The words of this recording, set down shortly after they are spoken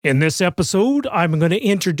In this episode, I'm going to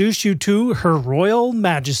introduce you to Her Royal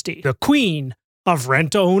Majesty, the Queen of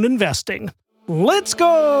Rent-to-Own Investing. Let's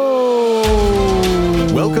go!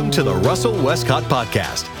 Welcome to the Russell Westcott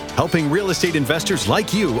Podcast, helping real estate investors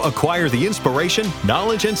like you acquire the inspiration,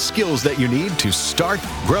 knowledge, and skills that you need to start,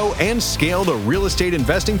 grow, and scale the real estate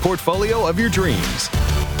investing portfolio of your dreams.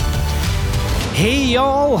 Hey,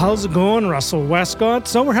 y'all. How's it going? Russell Westcott.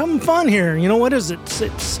 So we're having fun here. You know, what is it?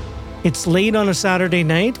 It's late on a Saturday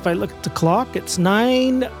night. If I look at the clock, it's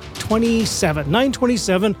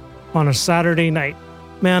 9:27 on a Saturday night.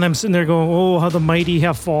 Man, I'm sitting there going, oh, how the mighty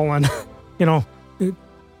have fallen.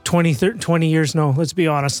 20 years, no, let's be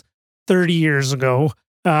honest, 30 years ago,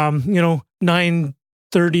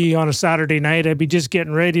 9:30 on a Saturday night, I'd be just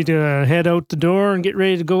getting ready to head out the door and get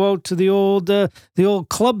ready to go out to the old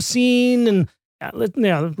club scene. And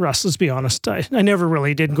Russ, let's be honest, I never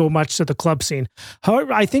really did go much to the club scene.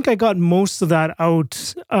 However, I think I got most of that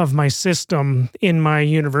out of my system in my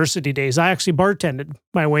university days. I actually bartended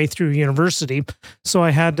my way through university. So I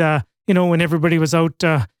had, when everybody was out,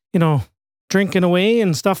 drinking away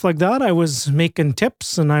and stuff like that, I was making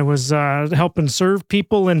tips and I was helping serve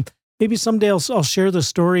people. And maybe someday I'll share the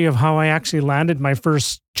story of how I actually landed my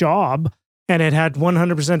first job. And it had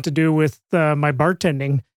 100% to do with my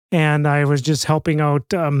bartending. And I was just helping out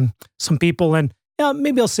some people. And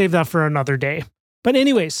maybe I'll save that for another day. But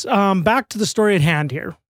anyways, back to the story at hand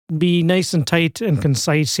here. Be nice and tight and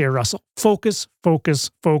concise here, Russell. Focus,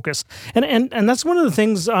 focus, focus. And that's one of the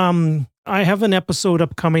things, I have an episode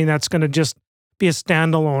upcoming that's going to just be a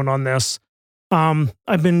standalone on this.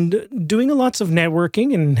 I've been doing lots of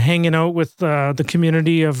networking and hanging out with the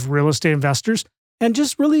community of real estate investors and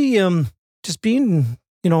just really just being,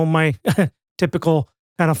 my typical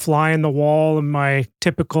kind of fly in the wall and my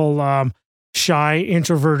typical shy,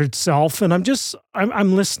 introverted self. And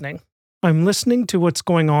I'm listening. I'm listening to what's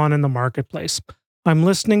going on in the marketplace. I'm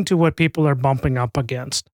listening to what people are bumping up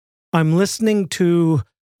against. I'm listening to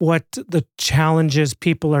what the challenges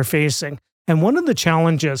people are facing. And one of the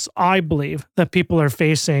challenges I believe that people are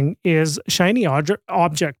facing is shiny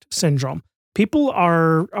object syndrome. People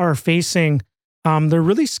are facing, they're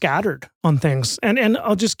really scattered on things. And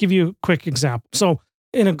I'll just give you a quick example. So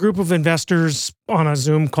in a group of investors on a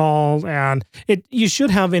Zoom call, and you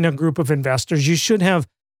should have in a group of investors, you should have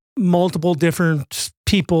multiple different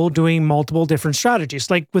people doing multiple different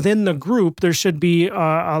strategies. Like within the group, there should be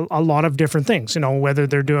a lot of different things, whether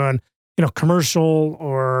they're doing, commercial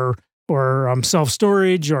or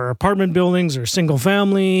self-storage or apartment buildings or single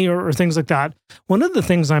family or things like that. One of the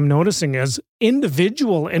things I'm noticing is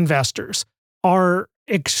individual investors are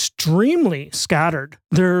extremely scattered.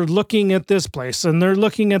 They're looking at this place and they're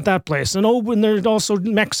looking at that place. And there's also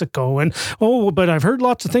Mexico. And but I've heard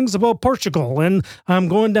lots of things about Portugal. And I'm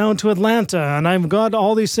going down to Atlanta and I've got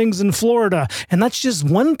all these things in Florida. And that's just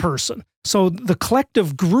one person. So the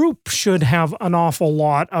collective group should have an awful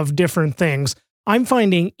lot of different things. I'm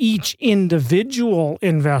finding each individual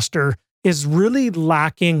investor is really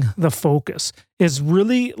lacking the focus, is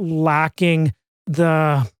really lacking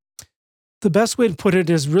the best way to put it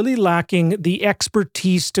is really lacking the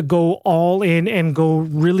expertise to go all in and go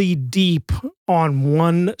really deep on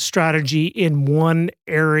one strategy in one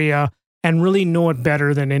area and really know it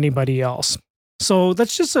better than anybody else. So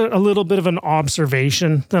that's just a little bit of an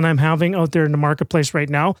observation that I'm having out there in the marketplace right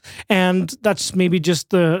now. And that's maybe just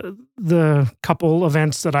the couple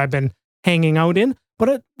events that I've been hanging out in.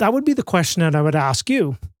 But that would be the question that I would ask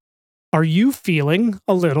you. Are you feeling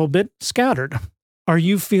a little bit scattered? Are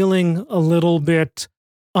you feeling a little bit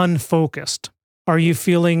unfocused? Are you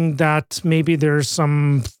feeling that maybe there's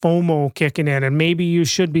some FOMO kicking in and maybe you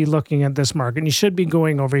should be looking at this market and you should be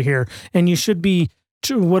going over here and you should be,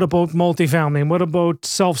 what about multifamily and what about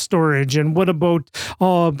self-storage and what about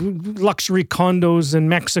luxury condos in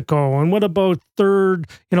Mexico and what about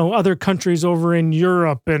other countries over in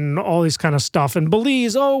Europe and all these kind of stuff and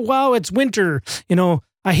Belize, oh wow, it's winter,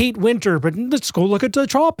 I hate winter, but let's go look at the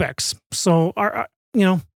tropics. So are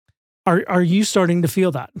you starting to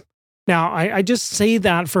feel that? Now, I just say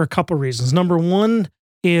that for a couple of reasons. Number one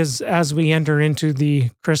is as we enter into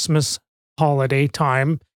the Christmas holiday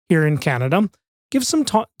time here in Canada, give some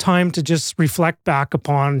time to just reflect back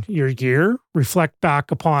upon your year, reflect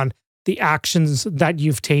back upon the actions that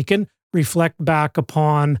you've taken, reflect back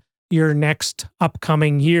upon your next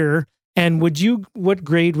upcoming year. And what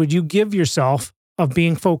grade would you give yourself of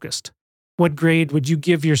being focused? What grade would you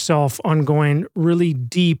give yourself on going really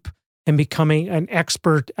deep and becoming an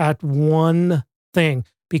expert at one thing,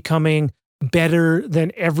 becoming better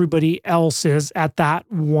than everybody else is at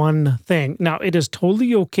that one thing? Now, it is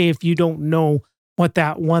totally okay if you don't know what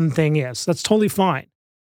that one thing is. That's totally fine.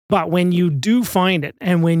 But when you do find it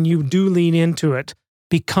and when you do lean into it,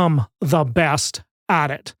 become the best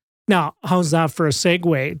at it. Now, how's that for a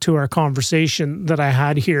segue to our conversation that I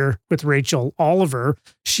had here with Rachel Oliver?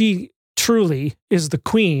 She truly is the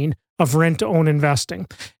queen of rent-to-own investing.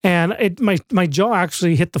 And my jaw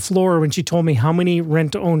actually hit the floor when she told me how many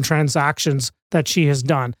rent-to-own transactions that she has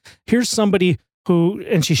done. Here's somebody who,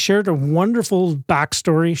 and she shared a wonderful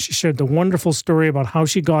backstory. She shared the wonderful story about how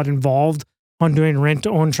she got involved on doing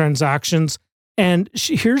rent-to-own transactions. And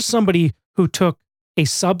here's somebody who took a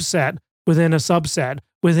subset within a subset,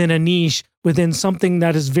 within a niche, within something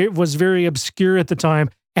that was very obscure at the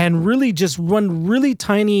time, and really just one really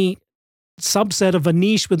tiny subset of a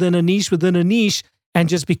niche within a niche within a niche, and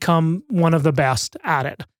just become one of the best at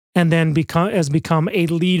it. And then has become a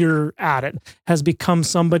leader at it, has become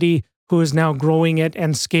somebody who is now growing it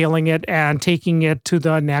and scaling it and taking it to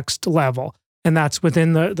the next level. And that's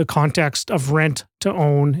within the context of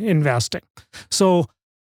rent-to-own investing. So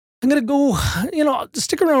I'm going to go,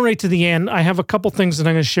 stick around right to the end. I have a couple things that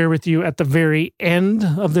I'm going to share with you at the very end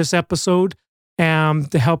of this episode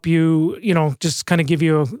to help you, just kind of give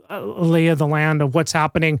you a lay of the land of what's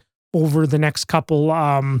happening over the next couple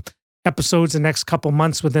episodes, the next couple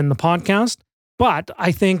months within the podcast. But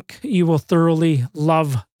I think you will thoroughly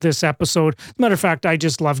love this episode. Matter of fact, I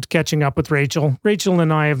just loved catching up with Rachel. Rachel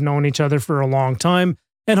and I have known each other for a long time.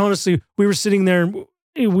 And honestly, we were sitting there,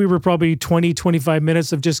 we were probably 20, 25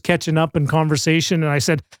 minutes of just catching up and conversation. And I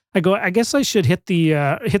said, I guess I should hit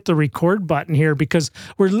the record button here, because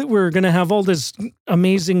we're going to have all this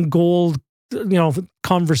amazing gold,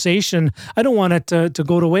 conversation. I don't want it to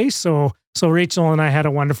go to waste. So Rachel and I had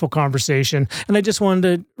a wonderful conversation. And I just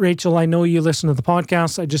wanted to, Rachel, I know you listen to the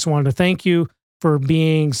podcast. I just wanted to thank you for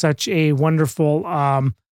being such a wonderful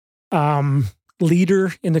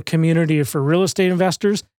leader in the community for real estate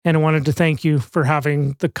investors. And I wanted to thank you for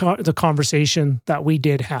having the conversation that we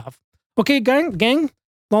did have. Okay, gang,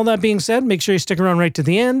 all that being said, make sure you stick around right to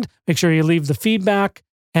the end. Make sure you leave the feedback.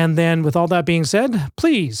 And then with all that being said,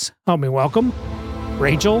 please help me welcome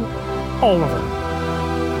Rachel Oliver.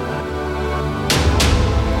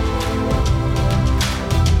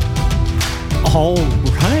 All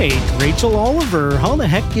right, Rachel Oliver, how the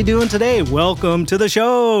heck you doing today? Welcome to the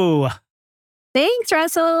show. Thanks,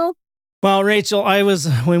 Russell. Well, Rachel,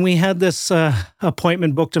 when we had this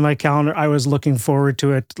appointment booked in my calendar, I was looking forward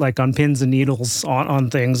to it like on pins and needles on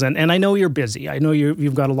things. And I know you're busy. I know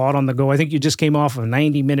you've got a lot on the go. I think you just came off a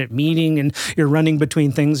 90-minute meeting and you're running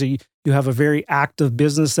between things. You have a very active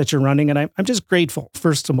business that you're running. And I'm just grateful.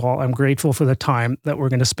 First of all, I'm grateful for the time that we're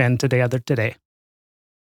going to spend together today.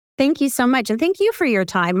 Thank you so much. And thank you for your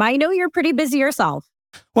time. I know you're pretty busy yourself.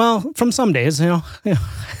 Well, from some days,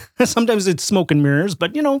 sometimes it's smoke and mirrors,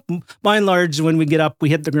 but by and large, when we get up, we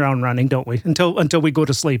hit the ground running, don't we? Until we go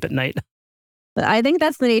to sleep at night. I think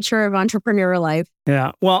that's the nature of entrepreneurial life.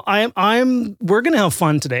 Yeah. Well, we're going to have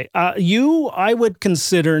fun today. I would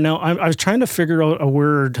consider, now I was trying to figure out a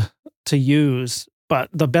word to use, but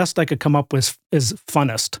the best I could come up with is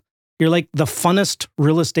funnest. You're like the funnest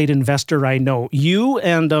real estate investor I know. You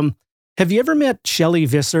and, have you ever met Shelley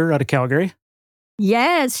Visser out of Calgary?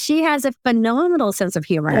 Yes, she has a phenomenal sense of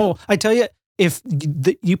humor. Oh, I tell you, if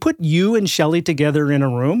you put you and Shelley together in a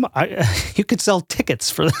room, you could sell tickets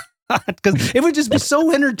for that, because it would just be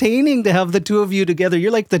so entertaining to have the two of you together.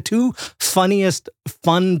 You're like the two funniest,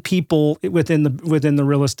 fun people within the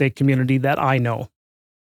real estate community that I know.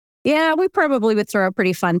 Yeah, we probably would throw a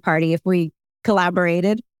pretty fun party if we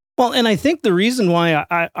collaborated. Well, and I think the reason why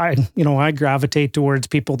I gravitate towards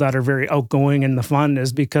people that are very outgoing and the fun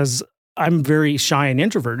is because I'm very shy and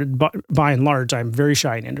introverted. But by and large, I'm very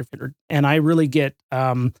shy and introverted, and I really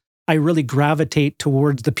I really gravitate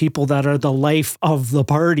towards the people that are the life of the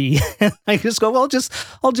party. I just go, well,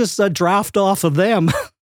 I'll just draft off of them.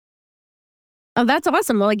 Oh, that's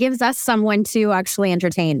awesome. Well, it gives us someone to actually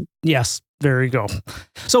entertain. Yes, there you go.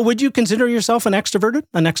 So, would you consider yourself an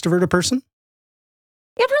extroverted person?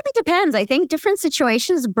 It really depends. I think different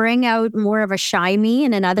situations bring out more of a shy me,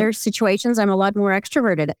 and in other situations, I'm a lot more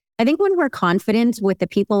extroverted. I think when we're confident with the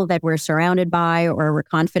people that we're surrounded by, or we're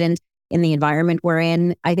confident in the environment we're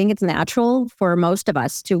in, I think it's natural for most of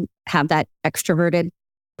us to have that extroverted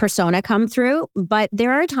persona come through. But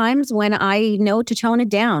there are times when I know to tone it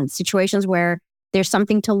down, situations where there's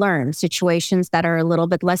something to learn, situations that are a little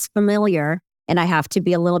bit less familiar, and I have to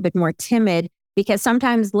be a little bit more timid, because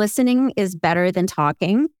sometimes listening is better than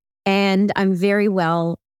talking. And I'm very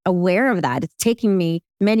well aware of that. It's taking me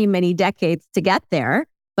many, many decades to get there.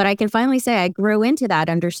 But I can finally say I grew into that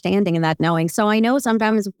understanding and that knowing. So I know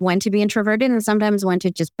sometimes when to be introverted and sometimes when to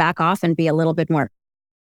just back off and be a little bit more.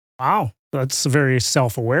 Wow. That's very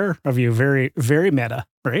self-aware of you. Very, very meta,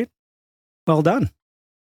 right? Well done.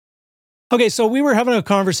 Okay, so we were having a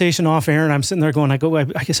conversation off air, and I'm sitting there going, I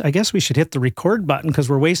guess we should hit the record button because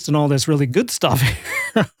we're wasting all this really good stuff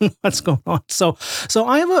here. What's going on? So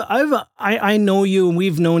I know you, and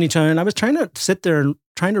we've known each other, and I was trying to sit there and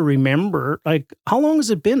trying to remember, like, how long has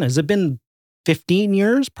it been? Has it been 15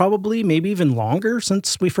 years, probably, maybe even longer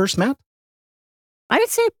since we first met? I would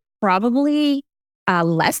say probably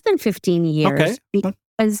less than 15 years,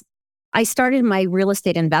 because I started my real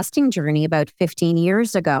estate investing journey about 15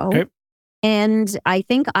 years ago. Okay. And I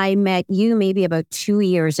think I met you maybe about 2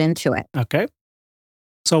 years into it. Okay.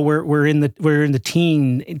 So we're in the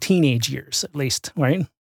teenage years, at least, right?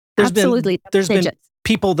 Absolutely. There's been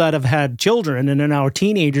people that have had children and are now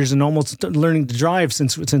teenagers and almost learning to drive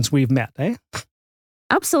since we've met, eh?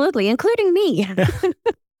 Absolutely, including me.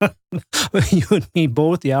 You and me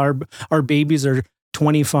both. Yeah, our babies are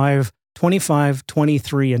 25,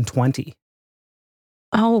 23, and 20.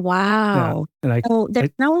 Oh, wow. Yeah. They're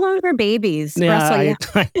no longer babies. Yeah,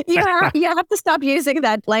 Russell, you have to stop using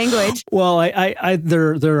that language. Well,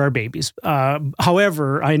 they're our babies.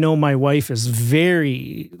 However, I know my wife is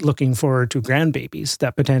very looking forward to grandbabies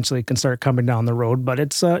that potentially can start coming down the road. But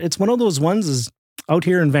it's one of those ones is out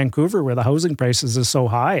here in Vancouver where the housing prices is so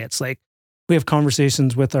high. It's like we have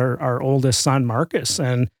conversations with our oldest son, Marcus,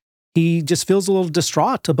 and he just feels a little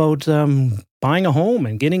distraught about buying a home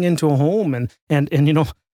and getting into a home. And you know,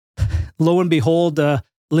 lo and behold,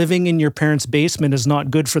 living in your parents' basement is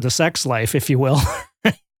not good for the sex life, if you will.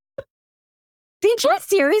 Did you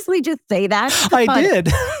seriously just say that? I did.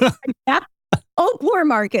 Oh, poor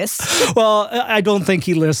Marcus. Well, I don't think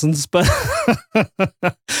he listens, but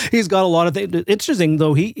he's got a lot of things. Interesting,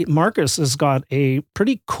 though, Marcus has got a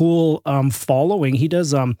pretty cool following. He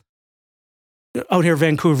does... out here in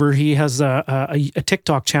Vancouver, he has a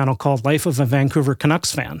TikTok channel called Life of a Vancouver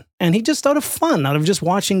Canucks Fan. And he just out of fun, out of just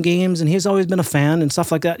watching games, and he's always been a fan and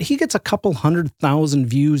stuff like that. He gets a couple 100,000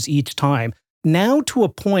 views each time. Now to a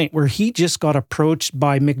point where he just got approached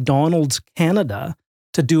by McDonald's Canada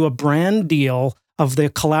to do a brand deal of the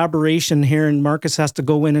collaboration here. And Marcus has to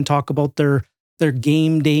go in and talk about their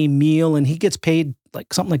game day meal. And he gets paid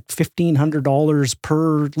like something like $1,500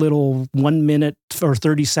 per little 1 minute or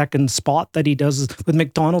 30-second spot that he does with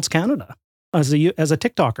McDonald's Canada as a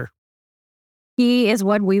TikToker. He is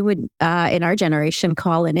what we would, in our generation,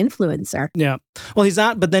 call an influencer. Yeah. Well, he's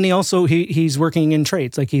that, but then he also, he's working in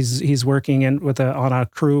trades. Like he's working on a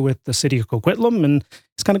crew with the city of Coquitlam, and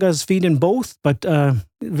he's kind of got his feet in both, but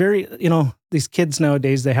very, you know, these kids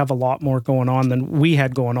nowadays, they have a lot more going on than we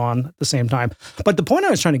had going on at the same time. But the point I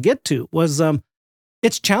was trying to get to was,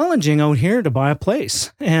 it's challenging out here to buy a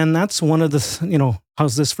place. And that's one of the, you know,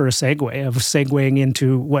 how's this for a segue of segueing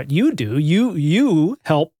into what you do? You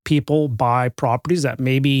help people buy properties that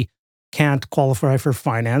maybe can't qualify for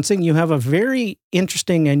financing. You have a very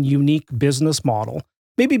interesting and unique business model.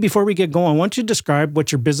 Maybe before we get going, why don't you describe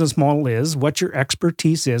what your business model is, what your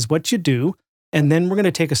expertise is, what you do, and then we're going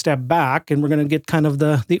to take a step back and we're going to get kind of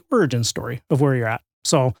the origin story of where you're at.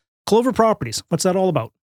 So Clover Properties, what's that all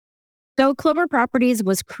about? So Clover Properties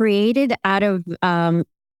was created out of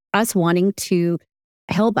us wanting to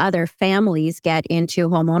help other families get into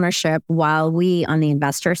home ownership while we, on the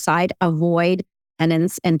investor side, avoid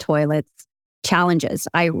tenants and toilets challenges.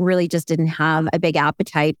 I really just didn't have a big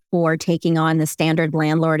appetite for taking on the standard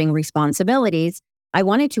landlording responsibilities. I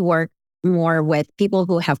wanted to work more with people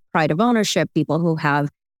who have pride of ownership, people who have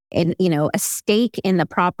a stake in the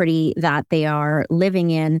property that they are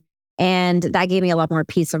living in. And that gave me a lot more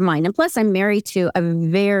peace of mind. And plus, I'm married to a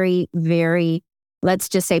very, very, let's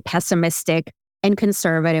just say, pessimistic and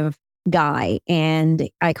conservative guy. And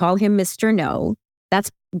I call him Mr. No. That's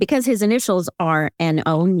because his initials are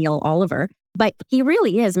N-O, Neil Oliver. But he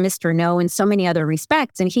really is Mr. No in so many other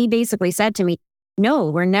respects. And he basically said to me, no,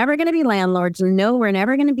 we're never going to be landlords. No, we're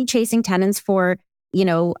never going to be chasing tenants for,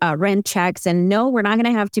 rent checks. And no, we're not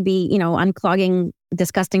going to have to be, unclogging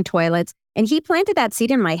disgusting toilets. And he planted that seed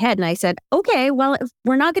in my head. And I said, okay, well, if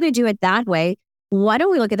we're not going to do it that way, why don't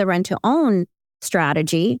we look at the rent to own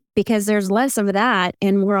strategy? Because there's less of that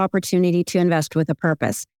and more opportunity to invest with a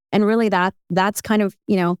purpose. And really that's kind of,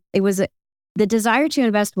 it was the desire to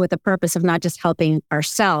invest with a purpose of not just helping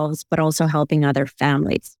ourselves, but also helping other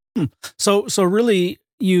families. So really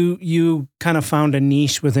you kind of found a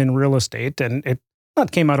niche within real estate, and it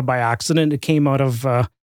not came out of by accident. It came out of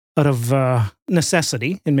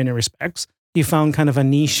necessity in many respects. You found kind of a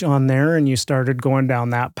niche on there, and you started going down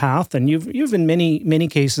that path. And you've in many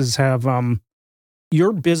cases have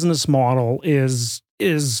your business model is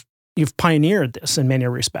you've pioneered this in many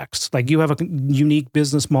respects. Like you have a unique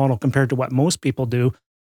business model compared to what most people do.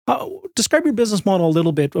 Describe your business model a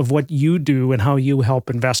little bit of what you do and how you help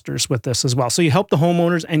investors with this as well. So you help the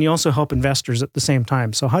homeowners and you also help investors at the same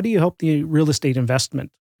time. So how do you help the real estate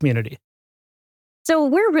investment community? So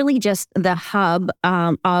we're really just the hub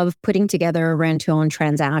of putting together a rent-to-own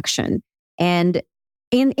transaction. And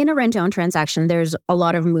in a rent-to-own transaction, there's a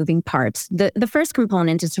lot of moving parts. The first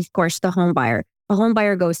component is, of course, the home buyer. A home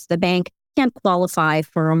buyer goes to the bank, can't qualify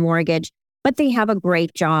for a mortgage, but they have a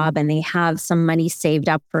great job and they have some money saved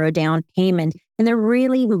up for a down payment. And they're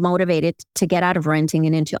really motivated to get out of renting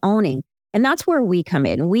and into owning. And that's where we come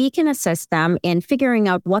in. We can assist them in figuring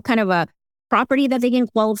out what kind of a property that they can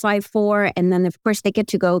qualify for. And then, of course, they get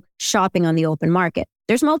to go shopping on the open market.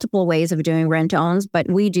 There's multiple ways of doing rent-to-owns,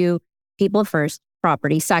 but we do people first,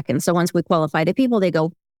 property second. So once we qualify the people, they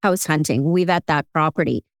go house hunting. We vet that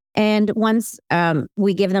property. And once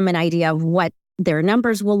we give them an idea of what their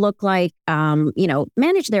numbers will look like,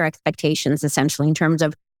 manage their expectations essentially in terms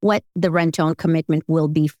of what the rent-to-own commitment will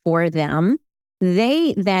be for them,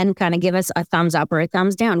 they then kind of give us a thumbs up or a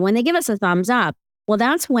thumbs down. When they give us a thumbs up, well,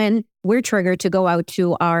 that's when we're triggered to go out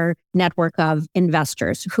to our network of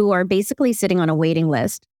investors who are basically sitting on a waiting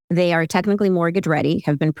list. They are technically mortgage ready,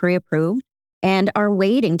 have been pre-approved, and are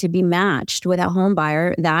waiting to be matched with a home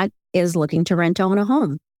buyer that is looking to rent own a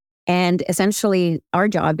home. And essentially, our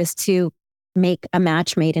job is to make a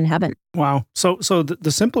match made in heaven. Wow. So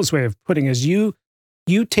the simplest way of putting it is you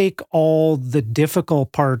take all the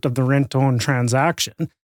difficult part of the rent-to-own transaction,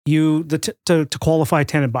 to qualify a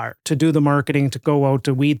tenant buyer, to do the marketing, to go out,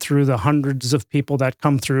 to weed through the hundreds of people that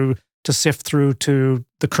come through, to sift through to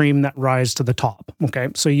the cream that rise to the top. Okay.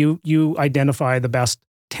 So you identify the best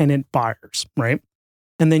tenant buyers, right?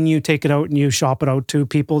 And then you take it out and you shop it out to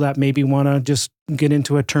people that maybe want to just get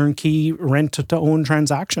into a turnkey rent-to-own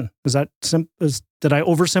transaction. Is that did I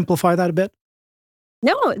oversimplify that a bit?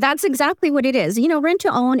 No, that's exactly what it is.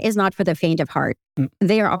 Rent-to-own is not for the faint of heart.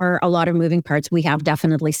 There are a lot of moving parts. We have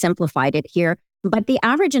definitely simplified it here, but the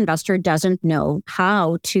average investor doesn't know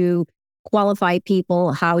how to qualify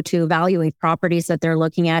people, how to evaluate properties that they're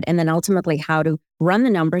looking at, and then ultimately how to run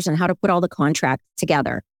the numbers and how to put all the contracts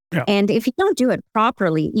together. Yeah. And if you don't do it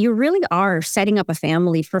properly, you really are setting up a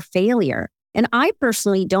family for failure. And I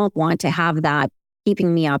personally don't want to have that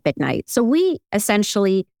keeping me up at night. So we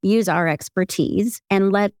essentially use our expertise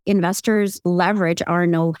and let investors leverage our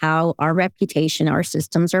know-how, our reputation, our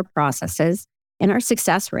systems, our processes, and our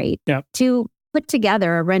success rate to put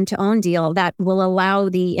together a rent-to-own deal that will allow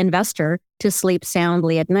the investor to sleep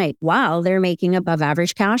soundly at night while they're making above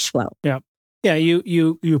average cash flow. Yeah. Yeah,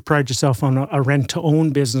 you pride yourself on a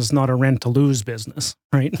rent-to-own business, not a rent-to-lose business,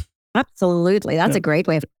 right? Absolutely. That's a great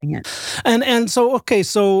way of putting it. And so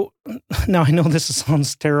now I know this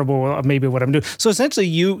sounds terrible, maybe what I'm doing. So essentially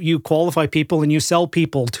you qualify people and you sell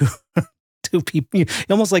people to people,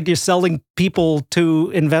 almost like you're selling people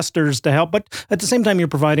to investors to help, but at the same time you're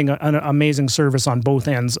providing an amazing service on both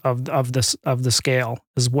ends of the scale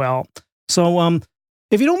as well. So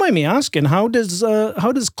if you don't mind me asking, how does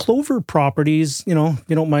Clover Properties, if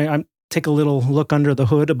you don't mind, take a little look under the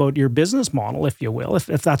hood about your business model, if you will, if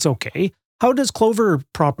that's okay. How does Clover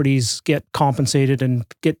Properties get compensated and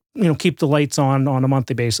keep the lights on a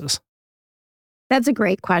monthly basis? That's a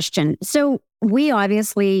great question. So we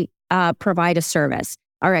obviously provide a service.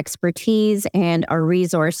 Our expertise and our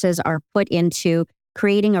resources are put into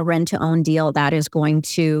creating a rent-to-own deal that is going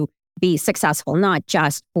to be successful, not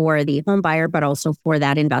just for the home buyer, but also for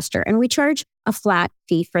that investor. And we charge a flat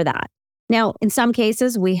fee for that. Now, in some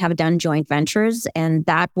cases, we have done joint ventures, and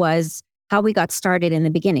that was how we got started in the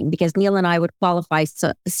beginning, because Neil and I would qualify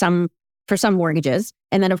for some mortgages.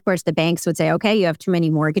 And then, of course, the banks would say, okay, you have too many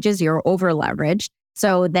mortgages, you're over leveraged.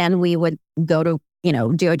 So then we would go to,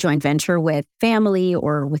 do a joint venture with family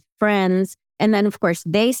or with friends. And then, of course,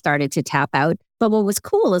 they started to tap out. But what was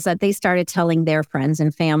cool is that they started telling their friends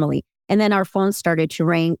and family. And then our phones started to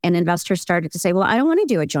ring and investors started to say, well, I don't want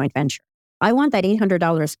to do a joint venture. I want that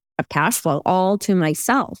 $800 of cash flow all to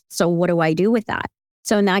myself. So what do I do with that?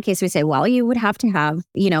 So in that case, we say, well, you would have to have,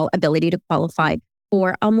 ability to qualify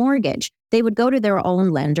for a mortgage. They would go to their own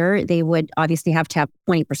lender. They would obviously have to have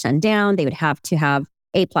 20% down. They would have to have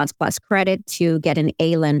A++ credit to get an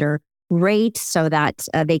A lender rate so that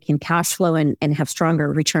they can cash flow and have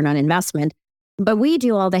stronger return on investment. But we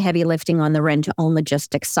do all the heavy lifting on the rent-to-own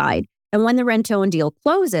logistics side. And when the rent-to-own deal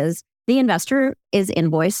closes, the investor is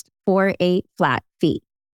invoiced for a flat fee.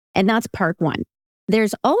 And that's part one.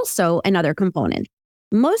 There's also another component.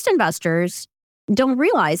 Most investors don't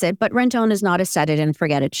realize it, but rent-to-own is not a set it and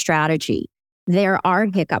forget it strategy. There are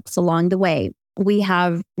hiccups along the way. we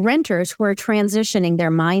have renters who are transitioning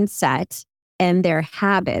their mindset and their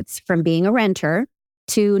habits from being a renter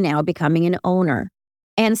to now becoming an owner.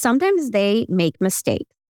 And sometimes they make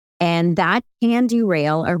mistakes, and that can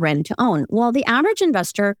derail a rent to own. While the average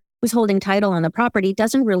investor who's holding title on the property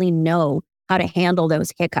doesn't really know how to handle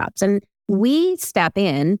those hiccups. And we step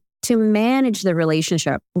in to manage the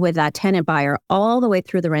relationship with that tenant buyer all the way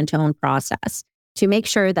through the rent to own process to make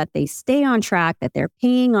sure that they stay on track, that they're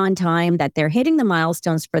paying on time, that they're hitting the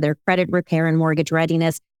milestones for their credit repair and mortgage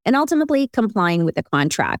readiness, and ultimately complying with the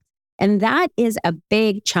contract. And that is a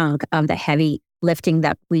big chunk of the heavy lifting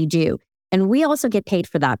that we do. And we also get paid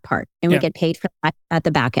for that part, and we get paid for that at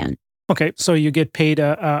the back end. Okay, so you get paid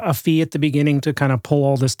a fee at the beginning to kind of pull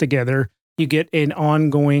all this together. You get an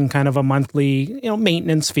ongoing kind of a monthly,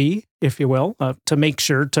 maintenance fee, if you will, to make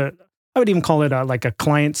sure I would even call it like a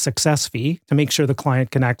client success fee to make sure the client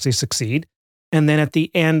can actually succeed. And then at the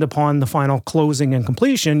end, upon the final closing and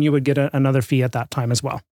completion, you would get another fee at that time as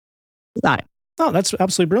well. Got it. Oh, that's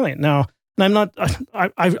absolutely brilliant. Now, I'm not, I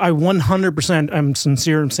 100%, I'm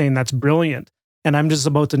sincere in saying that's brilliant. And I'm just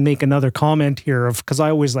about to make another comment here because I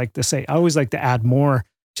always like to add more.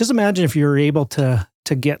 Just imagine if you were able to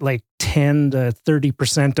get like 10 to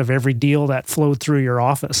 30% of every deal that flowed through your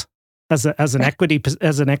office as an equity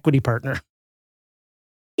partner.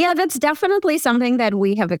 Yeah, that's definitely something that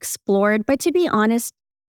we have explored. But to be honest,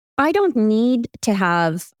 I don't need to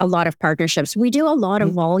have a lot of partnerships. We do a lot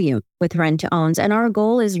of volume with rent to owns, and our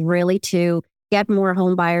goal is really to get more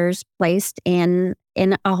home buyers placed in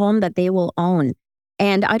a home that they will own.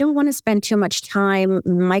 And I don't want to spend too much time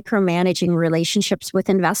micromanaging relationships with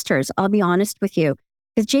investors. I'll be honest with you,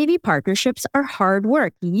 because JV partnerships are hard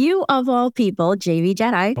work. You, of all people, JV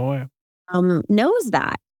Jedi, knows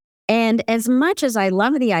that. And as much as I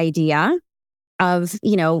love the idea of,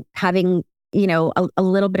 having, a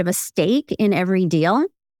little bit of a stake in every deal,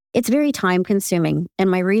 it's very time consuming. And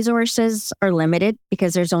my resources are limited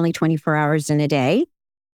because there's only 24 hours in a day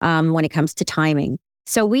when it comes to timing.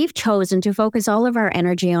 So we've chosen to focus all of our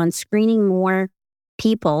energy on screening more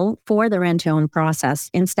people for the rent-to-own process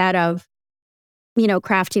instead of,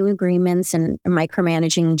 crafting agreements and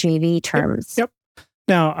micromanaging JV terms. Yep.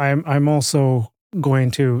 Now, I'm also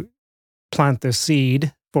going to plant this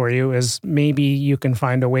seed for you is maybe you can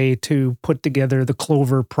find a way to put together the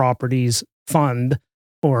Clover Properties Fund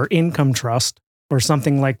or income trust or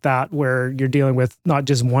something like that, where you're dealing with not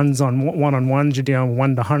just one-on-ones, you're dealing with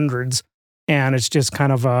one to hundreds. And it's just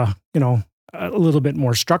kind of a little bit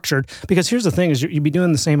more structured. Because here's the thing is you'd be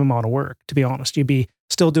doing the same amount of work, to be honest. You'd be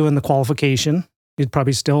still doing the qualification. You'd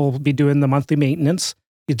probably still be doing the monthly maintenance.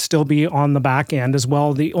 You'd still be on the back end as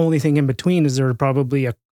well. The only thing in between is there probably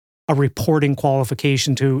a reporting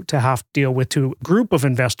qualification to have to deal with to a group of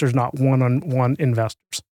investors, not one-on-one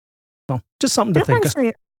investors. So just something to think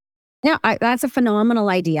of. Yeah, that's a phenomenal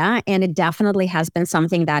idea. And it definitely has been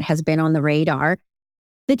something that has been on the radar.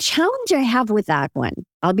 The challenge I have with that one,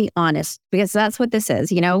 I'll be honest, because that's what this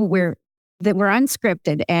is. We're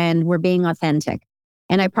unscripted and we're being authentic.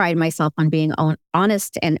 And I pride myself on being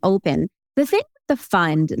honest and open. The thing with the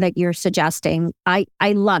fund that you're suggesting, I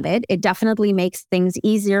love it. It definitely makes things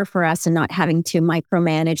easier for us and not having to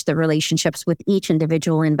micromanage the relationships with each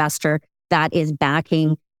individual investor that is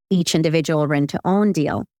backing each individual rent-to-own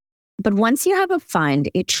deal. But once you have a fund,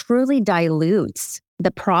 it truly dilutes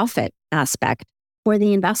the profit aspect for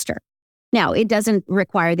the investor. Now, it doesn't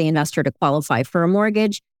require the investor to qualify for a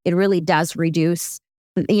mortgage. It really does reduce,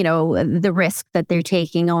 the risk that they're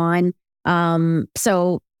taking on.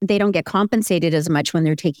 So they don't get compensated as much when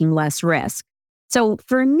they're taking less risk. So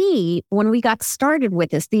for me, when we got started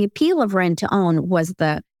with this, the appeal of rent to own was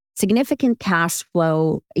the significant cash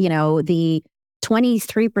flow, the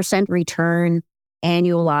 23% return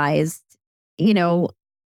annualized,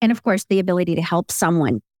 and of course, the ability to help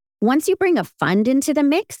someone. Once you bring a fund into the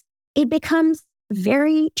mix, it becomes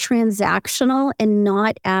very transactional and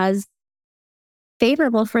not as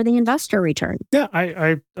favorable for the investor return. Yeah,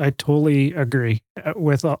 I totally agree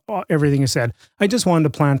with everything you said. I just wanted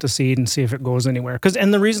to plant a seed and see if it goes anywhere.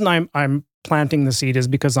 And the reason I'm planting the seed is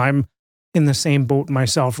because I'm in the same boat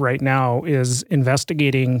myself right now, is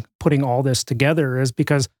investigating putting all this together, is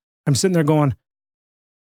because I'm sitting there going,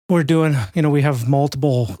 we're doing, we have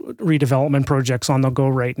multiple redevelopment projects on the go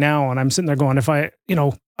right now. And I'm sitting there going, if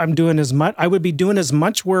I'm doing as much, I would be doing as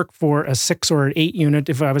much work for a 6 or an 8 unit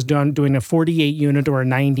if I was doing a 48 unit or a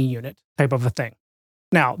 90 unit type of a thing.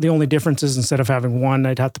 Now, the only difference is instead of having one,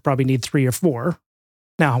 I'd have to probably need 3 or 4.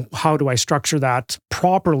 Now, how do I structure that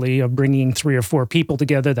properly of bringing 3 or 4 people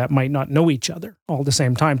together that might not know each other all at the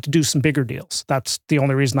same time to do some bigger deals? That's the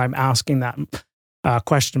only reason I'm asking that.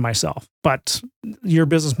 question myself. But your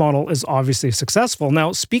business model is obviously successful.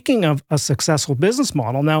 Now, speaking of a successful business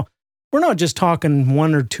model, now we're not just talking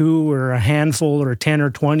one or two or a handful or 10 or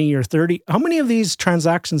 20 or 30. How many of these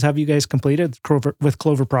transactions have you guys completed with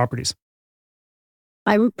Clover Properties?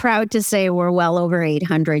 I'm proud to say we're well over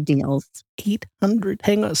 800 deals. 800?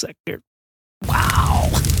 Hang on a sec here. Wow.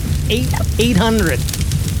 800.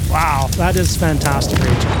 Wow. That is fantastic,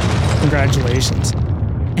 Rachel. Congratulations.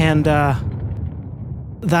 And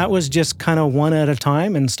that was just kind of one at a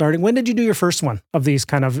time and starting. When did you do your first one of these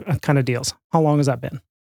kind of deals? How long has that been?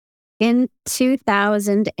 In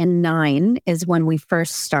 2009 is when we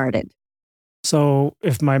first started. So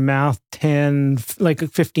if my math,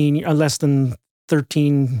 15, less than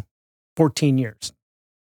 13, 14 years. Is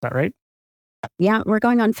that right? Yeah, we're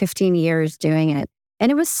going on 15 years doing it.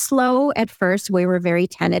 And it was slow at first. We were very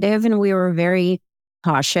tentative and we were very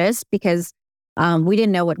cautious because we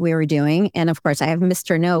didn't know what we were doing. And of course, I have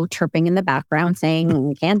Mr. No chirping in the background saying,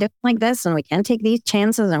 we can't do it like this and we can't take these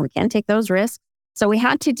chances and we can't take those risks. So we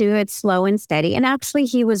had to do it slow and steady. And actually,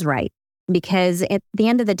 he was right, because at the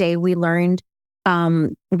end of the day, we learned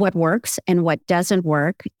what works and what doesn't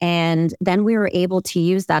work. And then we were able to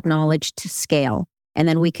use that knowledge to scale. And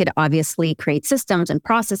then we could obviously create systems and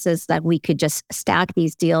processes that we could just stack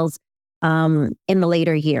these deals in the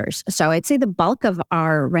later years. So I'd say the bulk of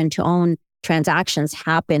our rent-to-own transactions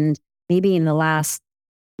happened maybe in the last,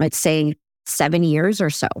 let's say, 7 years or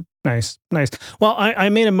so. Nice. Well, I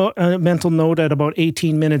made a mental note at about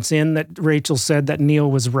 18 minutes in that Rachel said that Neil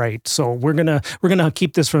was right. So we're gonna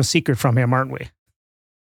keep this from a secret from him, aren't we?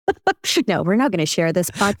 No, we're not going to share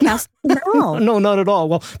this podcast at all. No, not at all.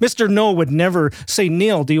 Well, Mr. No would never say,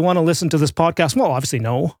 Neil, do you want to listen to this podcast? Well, obviously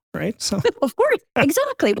no, right? So of course,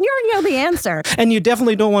 exactly. We already know the answer. And you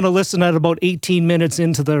definitely don't want to listen at about 18 minutes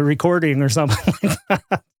into the recording or something like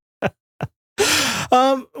that.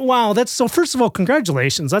 Wow. So first of all,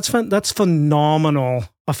 congratulations. That's phenomenal.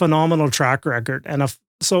 A phenomenal track record. And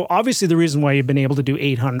so obviously the reason why you've been able to do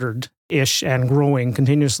 800-ish and growing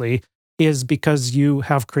continuously is because you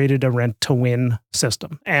have created a rent-to-win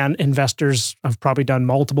system. And investors have probably done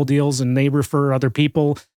multiple deals and they refer other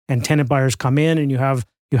people, and tenant buyers come in and you have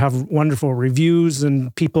wonderful reviews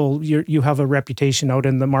and people, you have a reputation out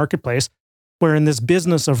in the marketplace. Where in this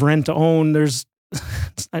business of rent-to-own, there's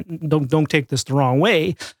don't take this the wrong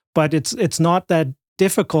way, but it's not that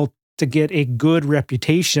difficult to get a good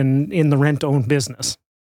reputation in the rent-to-own business.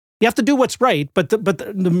 You have to do what's right, but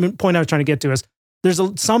the point I was trying to get to is there's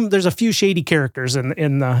a few shady characters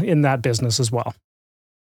in that business as well.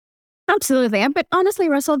 Absolutely. But honestly,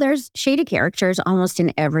 Russell, there's shady characters almost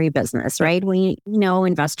in every business, right? We know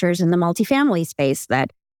investors in the multifamily space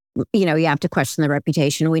that, you have to question the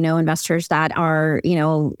reputation. We know investors that are,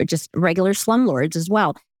 just regular slumlords as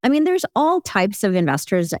well. I mean, there's all types of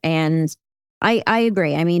investors. And I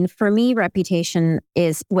agree. I mean, for me, reputation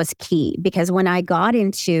was key, because when I got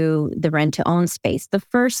into the rent-to-own space, the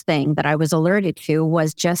first thing that I was alerted to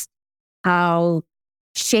was just how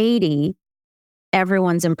shady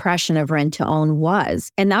everyone's impression of rent-to-own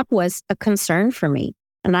was. And that was a concern for me.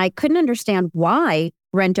 And I couldn't understand why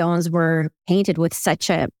rent-to-owns were painted with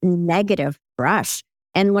such a negative brush.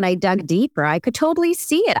 And when I dug deeper, I could totally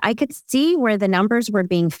see it. I could see where the numbers were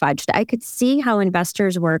being fudged. I could see how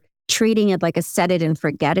investors were treating it like a set it and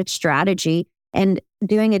forget it strategy and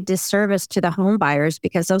doing a disservice to the home buyers,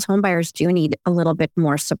 because those home buyers do need a little bit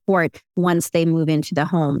more support once they move into the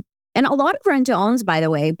home. And a lot of rent-to-owns, by the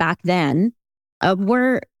way, back then,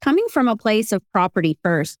 were coming from a place of property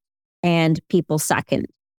first and people second,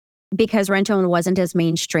 because rent-to-own wasn't as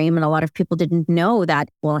mainstream and a lot of people didn't know that,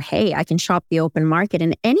 well, hey, I can shop the open market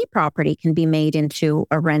and any property can be made into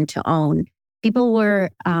a rent-to-own. People were,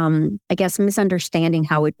 misunderstanding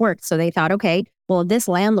how it worked. So they thought, okay, well, this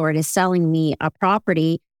landlord is selling me a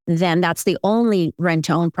property, then that's the only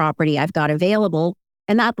rent-to-own property I've got available.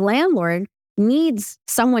 And that landlord needs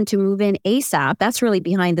someone to move in ASAP. That's really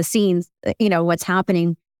behind the scenes, what's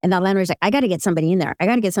happening. And that landlord's like, I got to get somebody in there. I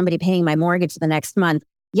got to get somebody paying my mortgage the next month.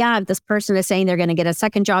 Yeah, if this person is saying they're going to get a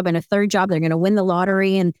second job and a third job, they're going to win the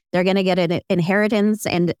lottery and they're going to get an inheritance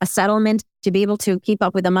and a settlement to be able to keep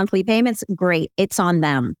up with the monthly payments, great. It's on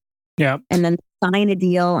them. Yeah. And then sign a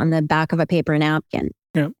deal on the back of a paper napkin.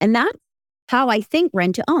 Yeah. And that's how I think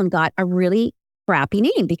rent-to-own got a really crappy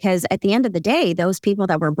name, because at the end of the day, those people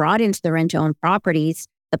that were brought into the rent-to-own properties,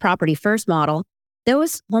 the property first model,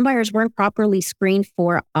 those homebuyers weren't properly screened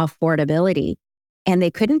for affordability. And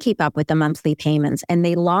they couldn't keep up with the monthly payments, and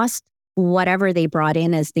they lost whatever they brought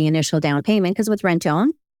in as the initial down payment. Because with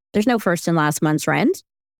rent-to-own, there's no first and last month's rent.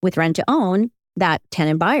 With rent-to-own, that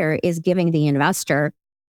tenant buyer is giving the investor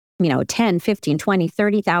 $10, $15, $20,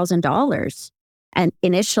 $30,000 and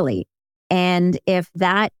initially. And if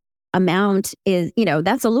that amount is,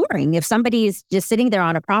 that's alluring. If somebody is just sitting there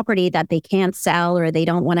on a property that they can't sell or they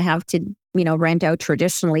don't want to have to, rent out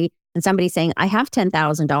traditionally, and somebody's saying, I have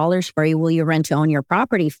 $10,000 for you, will you rent to own your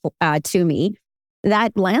property to me?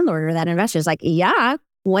 That landlord or that investor is like, yeah,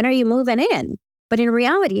 when are you moving in? But in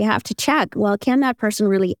reality, you have to check, well, can that person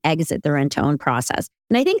really exit the rent to own process?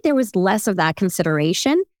 And I think there was less of that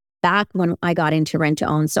consideration back when I got into rent to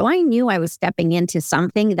own. So I knew I was stepping into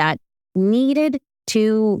something that needed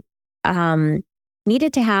to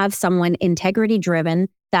have someone integrity driven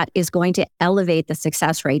that is going to elevate the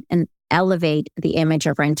success rate and elevate the image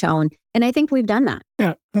of rent to own. And I think we've done that.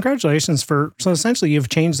 Yeah. Congratulations so essentially you've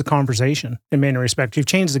changed the conversation in many respects. You've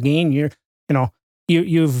changed the game.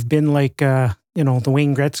 You've been like, the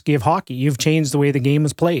Wayne Gretzky of hockey. You've changed the way the game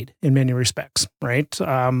is played in many respects, right?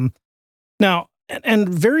 Now, and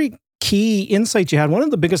very key insight you had. One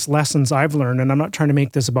of the biggest lessons I've learned, and I'm not trying to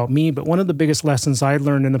make this about me, but one of the biggest lessons I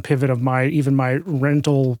learned in the pivot of my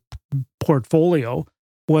rental portfolio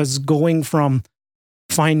was going from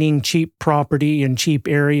finding cheap property and cheap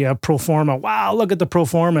area, pro forma. Wow, look at the pro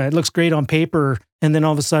forma. It looks great on paper. And then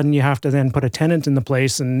all of a sudden you have to then put a tenant in the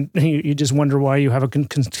place and you just wonder why you have a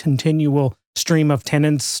continual stream of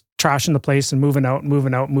tenants trashing the place and moving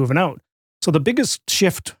out. So the biggest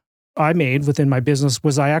shift I made within my business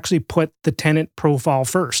was I actually put the tenant profile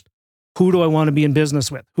first. Who do I want to be in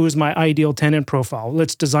business with? Who is my ideal tenant profile?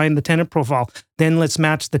 Let's design the tenant profile. Then let's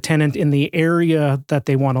match the tenant in the area that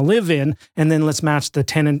they want to live in. And then let's match the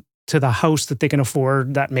tenant to the house that they can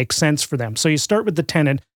afford that makes sense for them. So you start with the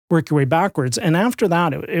tenant, work your way backwards. And after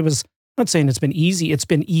that, it was, I'm not saying it's been easy, it's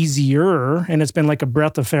been easier. And it's been like a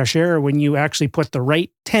breath of fresh air when you actually put the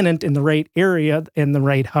right tenant in the right area in the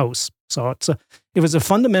right house. So it was a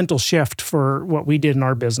fundamental shift for what we did in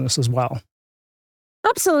our business as well.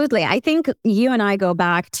 Absolutely. I think you and I go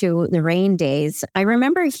back to the rain days. I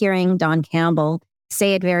remember hearing Don Campbell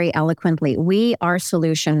say it very eloquently. We are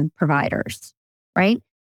solution providers, right?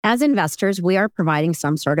 As investors, we are providing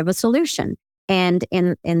some sort of a solution. And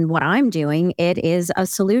in what I'm doing, it is a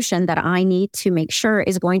solution that I need to make sure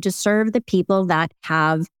is going to serve the people that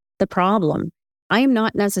have the problem. I am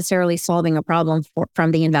not necessarily solving a problem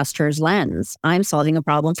from the investor's lens. I'm solving a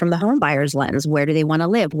problem from the home buyer's lens. Where do they want to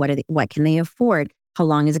live? What can they afford? How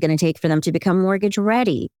long is it going to take for them to become mortgage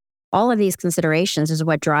ready? All of these considerations is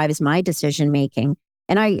what drives my decision making.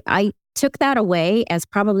 And I took that away as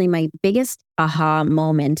probably my biggest aha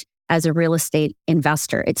moment as a real estate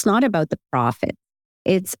investor. It's not about the profit.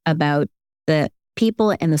 It's about the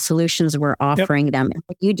people and the solutions we're offering them. And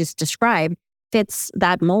what you just described fits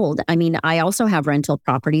that mold. I mean, I also have rental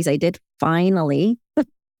properties. I did finally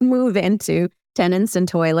move into tenants and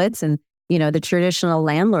toilets and, the traditional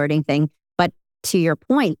landlording thing. But to your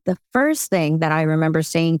point, the first thing that I remember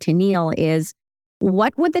saying to Neil is,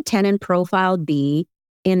 what would the tenant profile be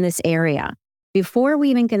in this area? Before we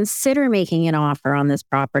even consider making an offer on this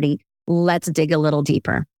property, let's dig a little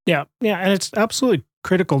deeper. Yeah. And it's absolutely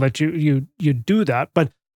critical that you do that.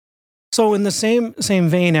 But so in the same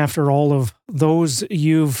vein, after all of those,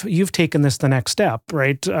 you've taken this the next step,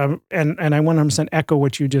 right? And I 100% echo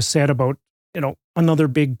what you just said about, another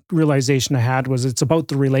big realization I had was it's about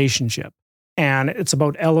the relationship, and it's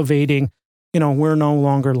about elevating. We're no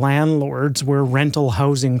longer landlords; we're rental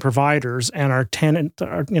housing providers, and our tenants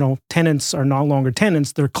are no longer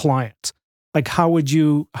tenants; they're clients. Like, how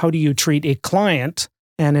do you treat a client?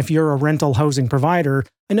 And if you're a rental housing provider,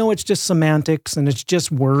 I know it's just semantics and it's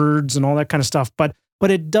just words and all that kind of stuff, but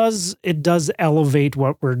it does elevate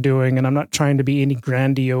what we're doing. And I'm not trying to be any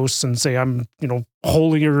grandiose and say I'm,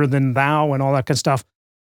 holier than thou and all that kind of stuff.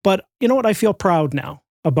 But you know what? I feel proud now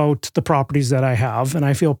about the properties that I have, and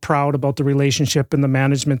I feel proud about the relationship and the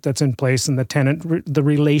management that's in place and the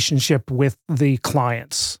relationship with the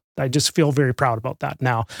clients. I just feel very proud about that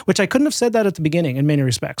now, which I couldn't have said that at the beginning in many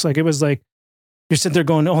respects. Like, it was like, you're sitting there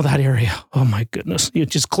going, oh, that area. Oh my goodness. You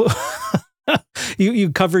just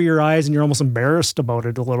you cover your eyes and you're almost embarrassed about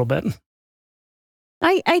it a little bit.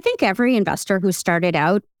 I think every investor who started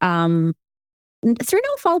out through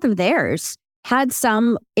no fault of theirs had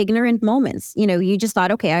some ignorant moments. You just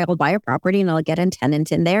thought, okay, I'll buy a property and I'll get a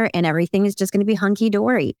tenant in there and everything is just going to be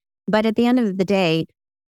hunky-dory. But at the end of the day,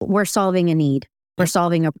 we're solving a need. We're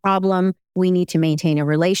solving a problem. We need to maintain a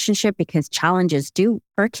relationship because challenges do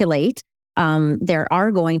percolate. There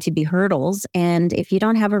are going to be hurdles. And if you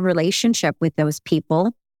don't have a relationship with those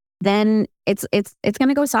people, then it's going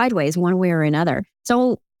to go sideways one way or another.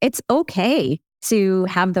 So it's okay to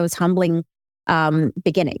have those humbling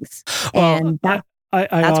beginnings. Well,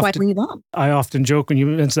 That's why we love. I often joke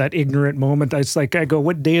when it's that ignorant moment. I go,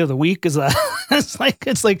 what day of the week is that?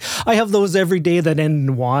 it's like I have those every day that end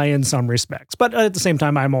in Y in some respects. But at the same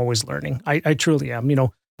time, I'm always learning. I truly am.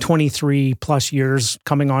 23 plus years,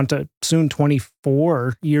 coming on to soon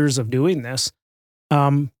 24 years of doing this.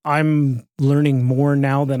 I'm learning more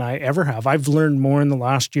now than I ever have. I've learned more in the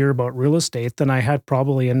last year about real estate than I had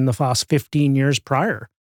probably in the last 15 years prior.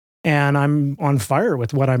 And I'm on fire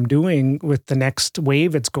with what I'm doing with the next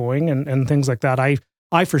wave it's going and things like that.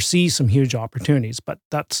 I foresee some huge opportunities, but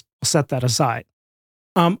I'll set that aside.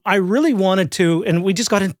 I really wanted to, and we just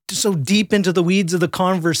got so deep into the weeds of the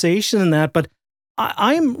conversation and that, but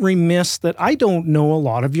I'm remiss that I don't know a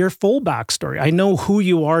lot of your full backstory. I know who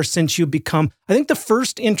you are since you become, I think the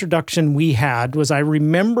first introduction we had was, I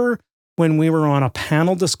remember when we were on a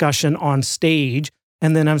panel discussion on stage,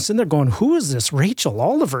 and then I'm sitting there going, who is this Rachel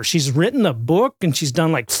Oliver? She's written a book and she's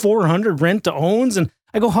done like 400 rent to owns. And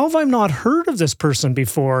I go, how have I not heard of this person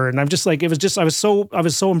before? And I'm just like, I was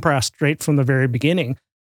so impressed right from the very beginning.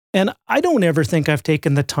 And I don't ever think I've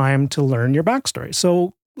taken the time to learn your backstory.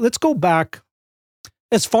 So let's go back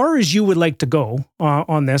as far as you would like to go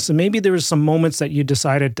on this. And maybe there was some moments that you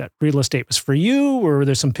decided that real estate was for you, or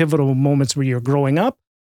there's some pivotal moments where you're growing up.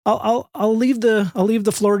 I'll leave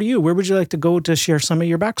the floor to you. Where would you like to go to share some of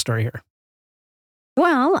your backstory here?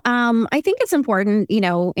 Well, I think it's important,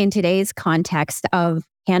 in today's context of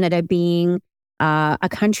Canada being a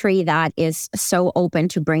country that is so open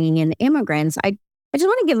to bringing in immigrants. I just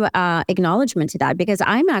want to give acknowledgement to that, because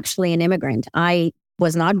I'm actually an immigrant. I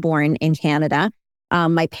was not born in Canada.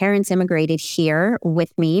 My parents immigrated here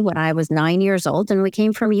with me when I was 9 years old, and we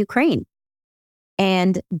came from Ukraine.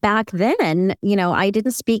 And back then, I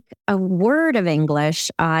didn't speak a word of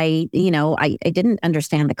English. I didn't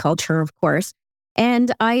understand the culture, of course.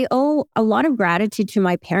 And I owe a lot of gratitude to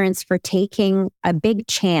my parents for taking a big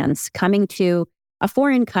chance, coming to a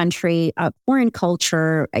foreign country, a foreign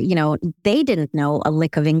culture. They didn't know a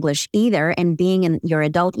lick of English either. And being in your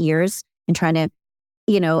adult years and trying to,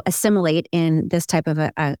 assimilate in this type of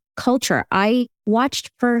a culture, I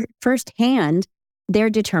watched firsthand their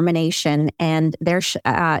determination and their,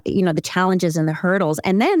 the challenges and the hurdles.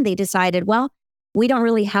 And then they decided, well, we don't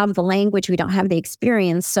really have the language, we don't have the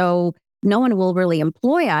experience, so no one will really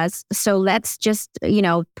employ us. So let's just,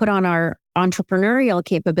 put on our entrepreneurial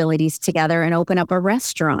capabilities together and open up a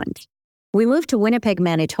restaurant. We moved to Winnipeg,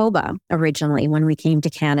 Manitoba originally when we came to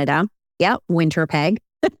Canada. Yeah, Winterpeg.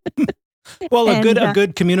 Well, a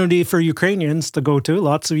good community for Ukrainians to go to.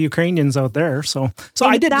 Lots of Ukrainians out there. So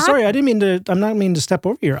I did. Sorry, I'm not meaning to step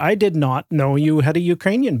over here. I did not know you had a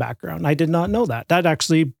Ukrainian background. I did not know that. That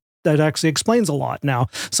actually explains a lot now.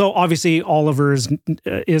 So obviously, Oliver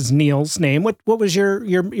is Neil's name. What was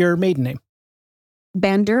your maiden name?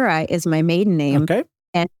 Bandura is my maiden name. Okay.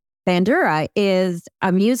 And bandura is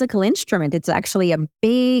a musical instrument. It's actually a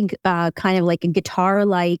big, kind of like a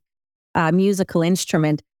guitar-like musical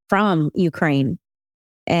instrument from Ukraine.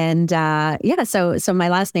 And so my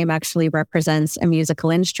last name actually represents a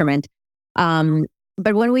musical instrument.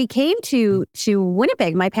 But when we came to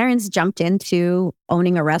Winnipeg, my parents jumped into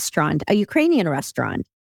owning a restaurant, a Ukrainian restaurant.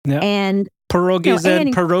 Yeah. And pierogies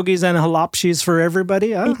and halapshis for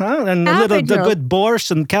everybody. Uh-huh. And the good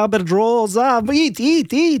borscht and cabbage rolls.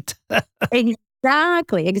 Eat.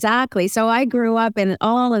 Exactly. So I grew up in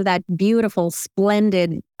all of that beautiful,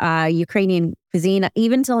 splendid Ukrainian cuisine.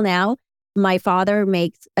 Even till now, my father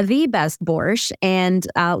makes the best borscht. And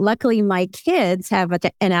luckily, my kids have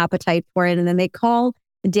an appetite for it. And then they call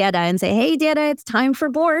Dada and say, hey, Dada, it's time for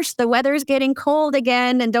borscht. The weather's getting cold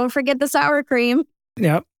again. And don't forget the sour cream.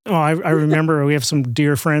 Yeah. Oh, I remember we have some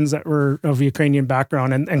dear friends that were of Ukrainian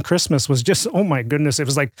background, and Christmas was just, oh my goodness, it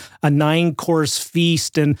was like a 9-course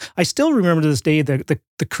feast. And I still remember to this day the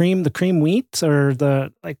cream wheat, or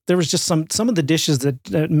there was just some of the dishes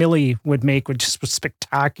that Millie would make, which just was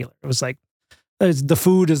spectacular. It was like, the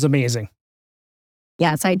food is amazing.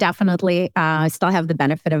 Yes, I definitely still have the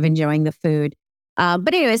benefit of enjoying the food.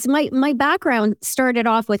 But anyways, my background started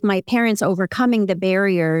off with my parents overcoming the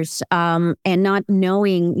barriers and not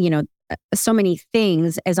knowing, so many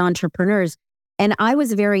things as entrepreneurs. And I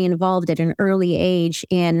was very involved at an early age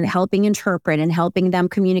in helping interpret and helping them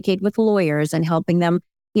communicate with lawyers and helping them,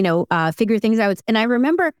 figure things out. And I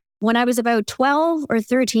remember when I was about 12 or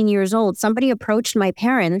 13 years old, somebody approached my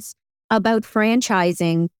parents about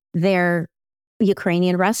franchising their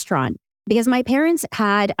Ukrainian restaurant. Because my parents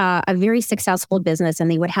had a very successful business, and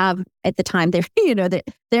they would have at the time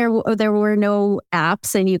there were no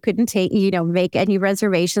apps, and you couldn't make any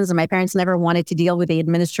reservations. And my parents never wanted to deal with the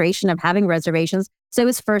administration of having reservations, so it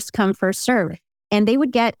was first come, first serve. And they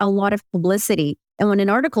would get a lot of publicity And when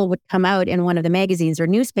an article would come out in one of the magazines or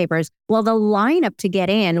newspapers, well, the lineup to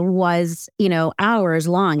get in was, hours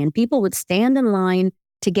long, and people would stand in line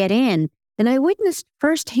to get in. And I witnessed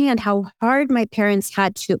firsthand how hard my parents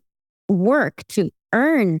had to work to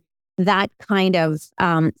earn that kind of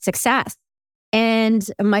success. And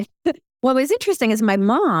what was interesting is my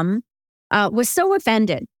mom was so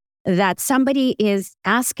offended that somebody is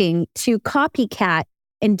asking to copycat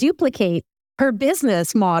and duplicate her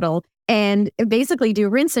business model and basically do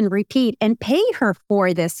rinse and repeat and pay her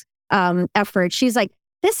for this effort. She's like,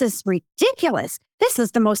 this is ridiculous. This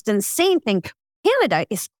is the most insane thing. Canada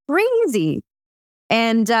is crazy.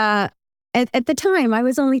 And at the time, I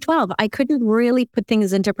was only 12. I couldn't really put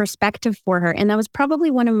things into perspective for her. And that was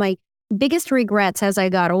probably one of my biggest regrets as I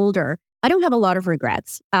got older. I don't have a lot of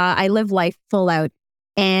regrets. I live life full out.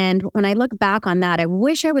 And when I look back on that, I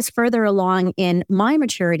wish I was further along in my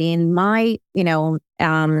maturity and my,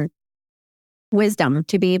 wisdom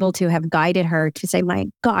to be able to have guided her to say, my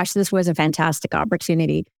gosh, this was a fantastic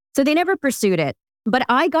opportunity. So they never pursued it. But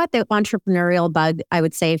I got the entrepreneurial bug, I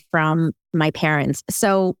would say, from my parents.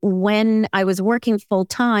 So when I was working full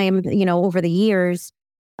time, over the years,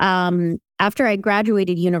 after I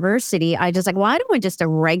graduated university, I just like, well, I don't want just a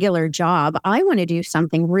regular job. I want to do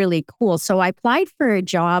something really cool. So I applied for a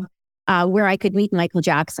job where I could meet Michael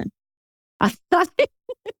Jackson. I thought,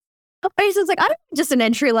 I was just like, I don't want just an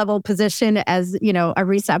entry-level position as, a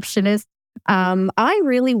receptionist. I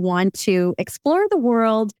really want to explore the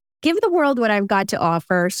world, give the world what I've got to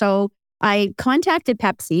offer. So I contacted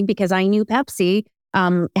Pepsi because I knew Pepsi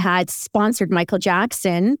had sponsored Michael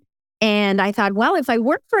Jackson. And I thought, well, if I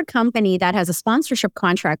work for a company that has a sponsorship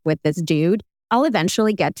contract with this dude, I'll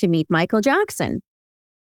eventually get to meet Michael Jackson.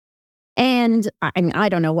 And I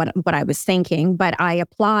don't know what I was thinking, but I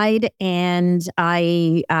applied and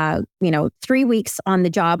I, 3 weeks on the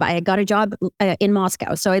job, I got a job in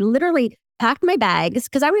Moscow. So I literally packed my bags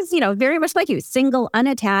because I was, very much like you, single,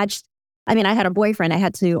 unattached. I mean, I had a boyfriend I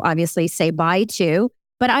had to obviously say bye to,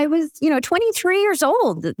 but I was, 23 years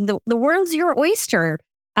old. The world's your oyster.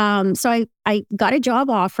 So I got a job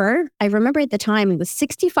offer. I remember at the time it was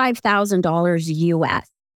 $65,000 US.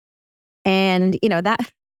 And,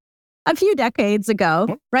 that a few decades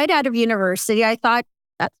ago, right out of university, I thought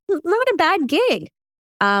that's not a bad gig.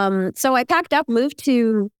 So I packed up, moved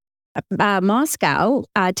to Moscow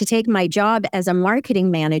to take my job as a marketing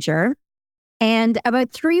manager. And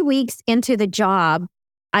about 3 weeks into the job,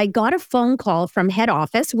 I got a phone call from head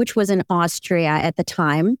office, which was in Austria at the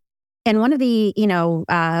time. And one of the,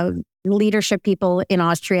 leadership people in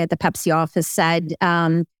Austria at the Pepsi office said,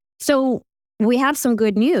 so we have some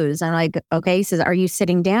good news. I'm like, okay. He says, are you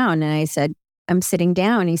sitting down? And I said, I'm sitting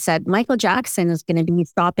down. He said, Michael Jackson is going to be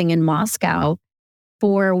stopping in Moscow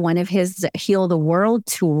for one of his Heal the World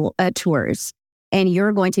tours. And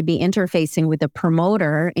you're going to be interfacing with the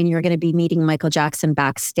promoter and you're going to be meeting Michael Jackson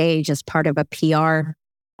backstage as part of a PR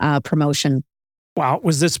promotion. Wow.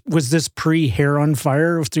 Was this pre-Hair on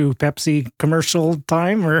Fire through Pepsi commercial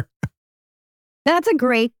time or? That's a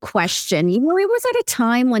great question. It was at a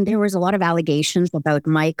time when there was a lot of allegations about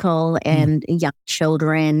Michael and young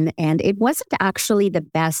children. And it wasn't actually the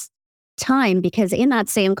best time because in that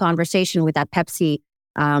same conversation with that Pepsi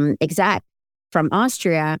exec from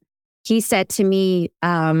Austria, he said to me,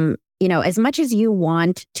 as much as you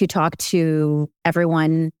want to talk to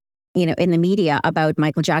everyone, in the media about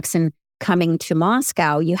Michael Jackson coming to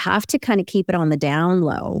Moscow, you have to kind of keep it on the down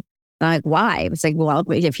low. Like, why? It's like, well,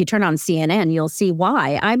 if you turn on CNN, you'll see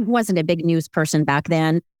why. I wasn't a big news person back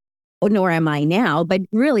then, nor am I now. But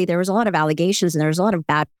really, there was a lot of allegations and there was a lot of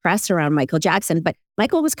bad press around Michael Jackson. But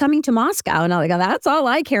Michael was coming to Moscow. And I'm like, that's all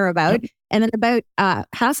I care about. And then about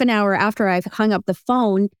half an hour after I've hung up the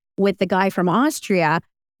phone with the guy from Austria,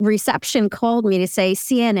 reception called me to say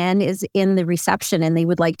CNN is in the reception and they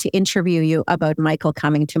would like to interview you about Michael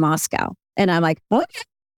coming to Moscow. And I'm like, what?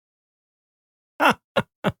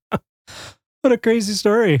 What a crazy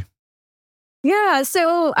story. Yeah.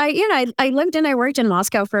 So I lived and I worked in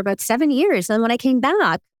Moscow for about 7 years. And when I came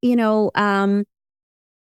back, I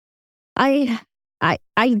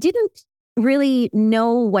didn't really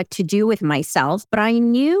know what to do with myself, but I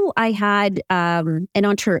knew I had an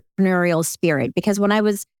entrepreneurial spirit because when I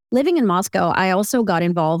was living in Moscow, I also got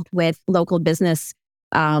involved with local business,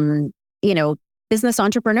 business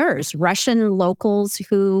entrepreneurs, Russian locals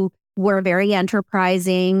who were very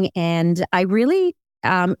enterprising. And I really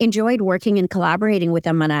enjoyed working and collaborating with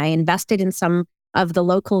them. And I invested in some of the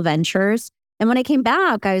local ventures. And when I came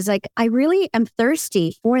back, I was like, I really am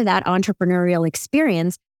thirsty for that entrepreneurial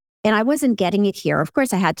experience. And I wasn't getting it here. Of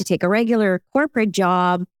course, I had to take a regular corporate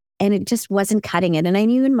job and it just wasn't cutting it. And I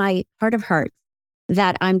knew in my heart of hearts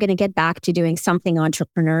that I'm going to get back to doing something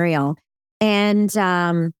entrepreneurial. And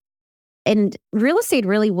real estate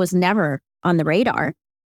really was never on the radar,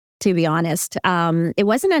 to be honest. It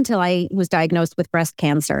wasn't until I was diagnosed with breast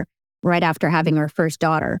cancer right after having our first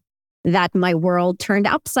daughter that my world turned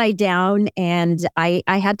upside down, and I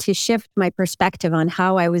had to shift my perspective on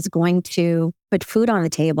how I was going to put food on the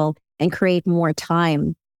table and create more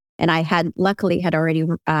time. And I luckily had already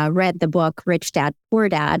read the book Rich Dad, Poor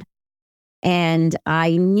Dad. And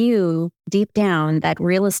I knew deep down that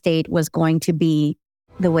real estate was going to be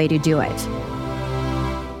the way to do it.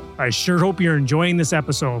 I sure hope you're enjoying this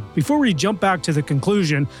episode. Before we jump back to the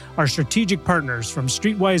conclusion, our strategic partners from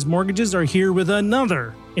Streetwise Mortgages are here with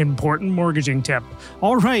another important mortgaging tip.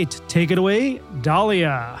 All right, take it away,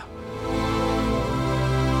 Dahlia.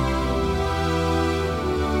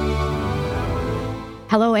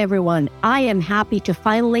 Hello, everyone. I am happy to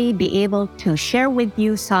finally be able to share with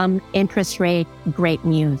you some interest rate great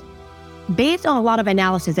news. Based on a lot of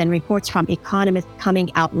analysis and reports from economists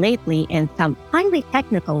coming out lately and some highly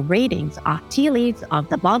technical ratings of tea leaves of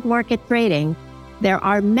the bond market trading, there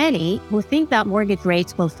are many who think that mortgage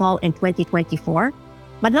rates will fall in 2024.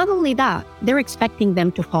 But not only that, they're expecting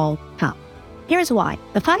them to fall now. Here's why.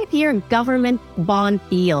 The 5-year government bond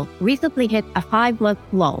yield recently hit a 5-month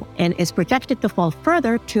low and is projected to fall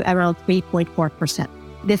further to around 3.4%.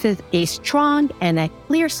 This is a strong and a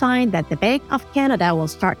clear sign that the Bank of Canada will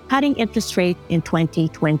start cutting interest rates in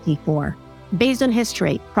 2024. Based on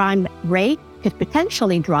history, prime rate could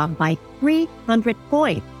potentially drop by 300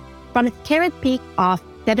 points from its current peak of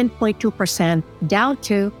 7.2% down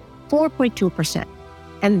to 4.2%.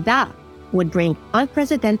 And that would bring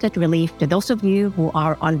unprecedented relief to those of you who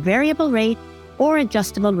are on variable rate or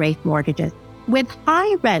adjustable rate mortgages. With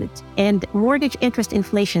high rent and mortgage interest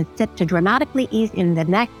inflation set to dramatically ease in the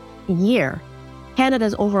next year,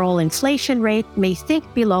 Canada's overall inflation rate may sink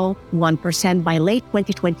below 1% by late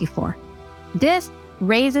 2024. This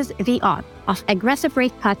raises the odds of aggressive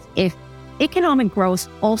rate cuts if economic growth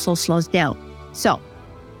also slows down. So,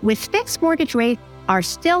 with fixed mortgage rates are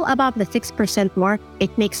still above the 6% mark,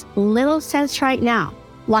 it makes little sense right now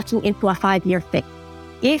locking into a 5-year fix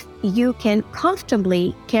if you can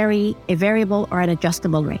comfortably carry a variable or an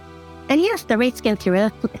adjustable rate. And yes, the rates can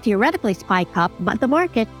theoretically spike up, but the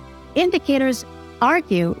market indicators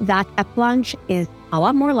argue that a plunge is a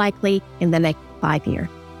lot more likely in the next 5 years.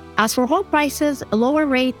 As for home prices, a lower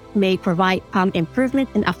rate may provide some improvement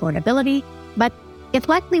in affordability, but it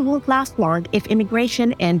likely won't last long if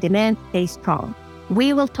immigration and demand stay strong.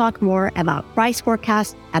 We will talk more about price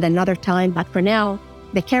forecasts at another time, but for now,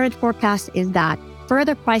 the current forecast is that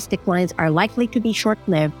further price declines are likely to be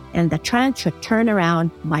short-lived and the trend should turn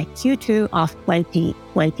around by Q2 of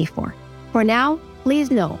 2024. For now, please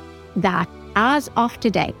know that as of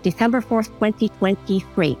today, December 4th,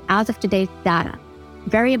 2023, as of today's data,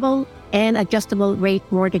 variable and adjustable rate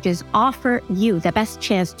mortgages offer you the best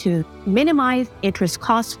chance to minimize interest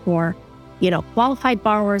costs for, qualified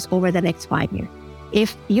borrowers over the next 5 years.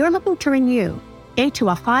 If you're looking to renew into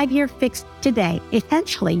a 5-year fix today,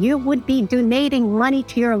 essentially you would be donating money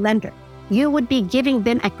to your lender. You would be giving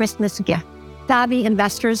them a Christmas gift. Savvy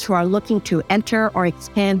investors who are looking to enter or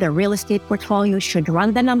expand their real estate portfolio should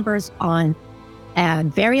run the numbers on a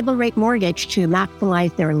variable rate mortgage to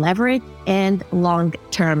maximize their leverage and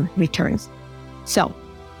long-term returns. So,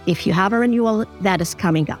 if you have a renewal that is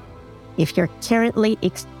coming up, if you're currently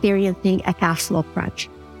experiencing a cash flow crunch,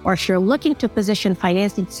 or if you're looking to position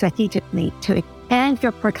financing strategically to expand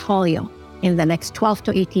your portfolio in the next 12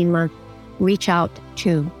 to 18 months, reach out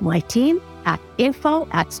to my team at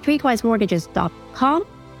info@streetwisemortgages.com,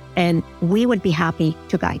 and we would be happy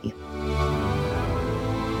to guide you.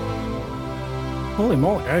 Holy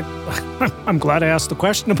moly. I'm glad I asked the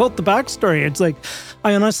question about the backstory. It's like,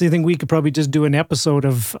 I honestly think we could probably just do an episode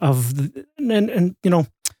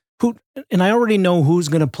and I already know who's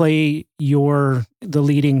going to play the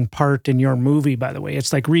leading part in your movie, by the way.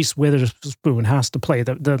 It's like Reese Witherspoon has to play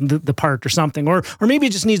the part or something, or maybe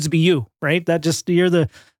it just needs to be you, right? That just, be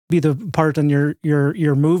the part in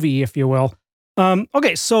your movie, if you will.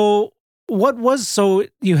 Okay. So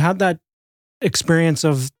you had that experience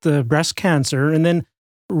of the breast cancer and then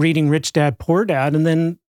reading Rich Dad, Poor Dad. And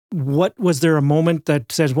then was there a moment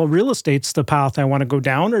that says, well, real estate's the path I want to go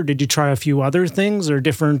down? Or did you try a few other things or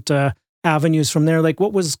different avenues from there? Like,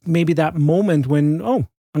 what was maybe that moment when, I'm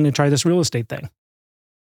going to try this real estate thing?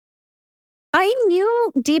 I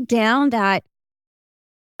knew deep down that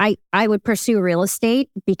I would pursue real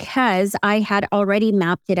estate because I had already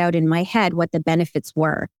mapped it out in my head what the benefits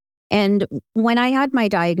were. And when I had my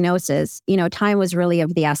diagnosis, time was really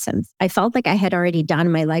of the essence. I felt like I had already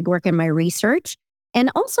done my legwork and my research. And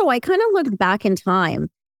also, I kind of looked back in time.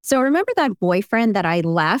 So remember that boyfriend that I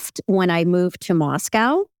left when I moved to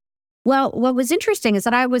Moscow? Well, what was interesting is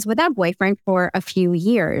that I was with that boyfriend for a few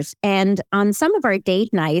years. And on some of our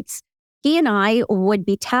date nights, he and I would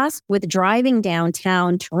be tasked with driving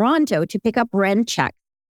downtown Toronto to pick up rent checks.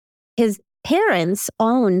 His parents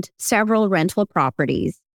owned several rental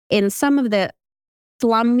properties in some of the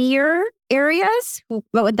slummier areas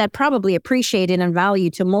that probably appreciated in value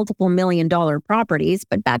to multiple $1 million properties.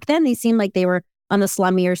 But back then, they seemed like they were on the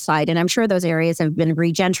slummier side. And I'm sure those areas have been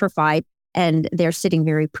regentrified and they're sitting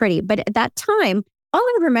very pretty. But at that time, all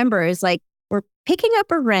I remember is like, we're picking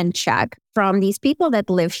up a rent check from these people that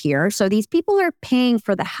live here. So these people are paying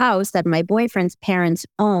for the house that my boyfriend's parents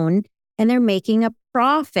own, and they're making a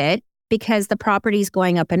profit because the property is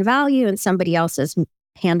going up in value and somebody else is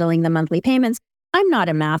handling the monthly payments. I'm not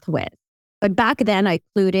a math whiz, but back then I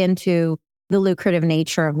clued into the lucrative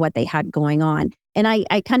nature of what they had going on. And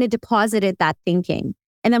I kind of deposited that thinking.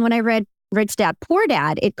 And then when I read Rich Dad, Poor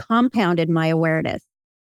Dad, it compounded my awareness.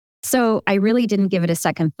 So I really didn't give it a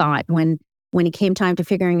second thought when it came time to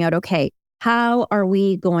figuring out, okay, how are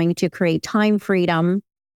we going to create time freedom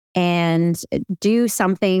and do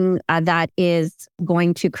something that is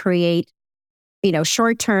going to create,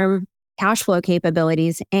 short-term cash flow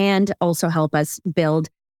capabilities and also help us build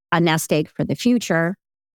a nest egg for the future?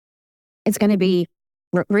 It's going to be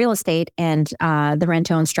real estate, and the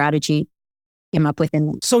rent-to-own strategy came up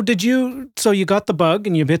within. So you got the bug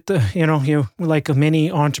and you bit you like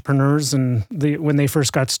many entrepreneurs and when they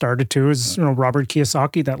first got started too, is, Robert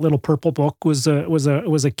Kiyosaki, that little purple book was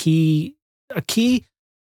a key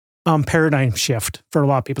paradigm shift for a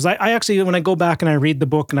lot of people. I actually, when I go back and I read the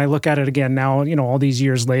book and I look at it again now, all these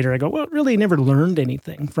years later, I go, well, really never learned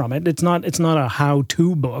anything from it. It's not a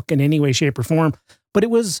how-to book in any way, shape, or form, but it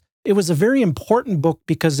was a very important book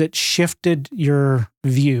because it shifted your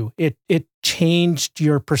view. It changed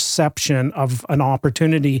your perception of an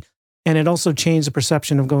opportunity. And it also changed the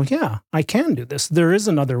perception of going, yeah, I can do this. There is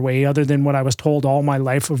another way other than what I was told all my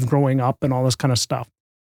life of growing up and all this kind of stuff.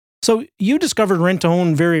 So you discovered rent to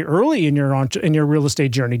own very early in your real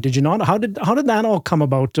estate journey, did you not? How did that all come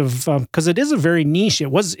about? Because it is a very niche.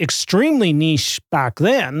 It was extremely niche back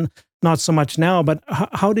then, not so much now. But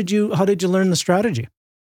how did you learn the strategy?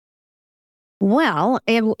 Well,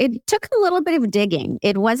 it took a little bit of digging.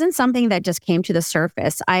 It wasn't something that just came to the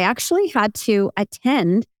surface. I actually had to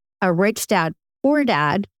attend a Rich Dad, Poor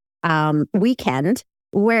Dad weekend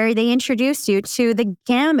where they introduced you to the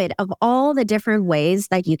gamut of all the different ways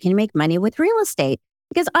that you can make money with real estate.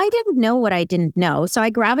 Because I didn't know what I didn't know. So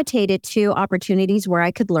I gravitated to opportunities where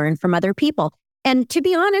I could learn from other people. And to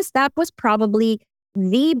be honest, that was probably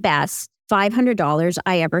the best $500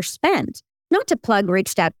 I ever spent. Not to plug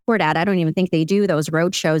Rich Dad, Poor Dad. I don't even think they do those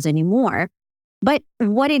road shows anymore. But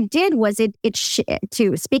what it did was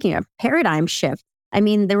speaking of paradigm shift, I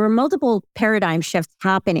mean, there were multiple paradigm shifts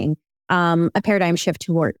happening. A paradigm shift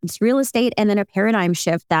towards real estate, and then a paradigm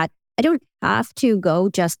shift that I don't have to go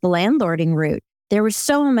just the landlording route. There were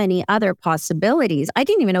so many other possibilities. I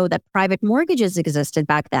didn't even know that private mortgages existed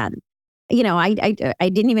back then. I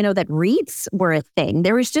didn't even know that REITs were a thing.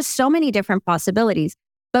 There was just so many different possibilities.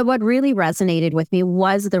 But what really resonated with me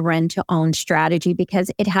was the rent-to-own strategy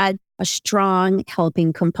because it had a strong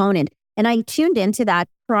helping component. And I tuned into that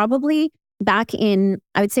probably back in,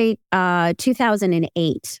 I would say,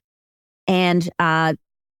 2008. And,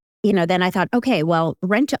 then I thought, okay, well,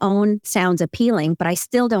 rent to own sounds appealing, but I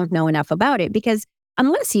still don't know enough about it because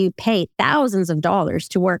unless you pay thousands of dollars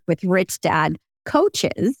to work with Rich Dad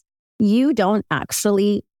coaches, you don't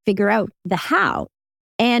actually figure out the how.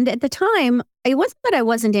 And at the time, it wasn't that I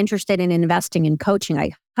wasn't interested in investing in coaching.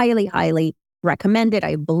 I highly, highly recommend it.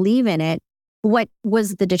 I believe in it. What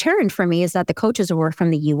was the deterrent for me is that the coaches were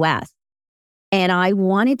from the US. And I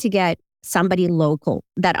wanted to get somebody local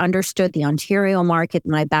that understood the Ontario market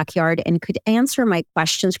in my backyard and could answer my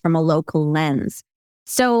questions from a local lens.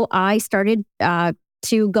 So I started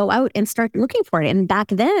to go out and start looking for it. And back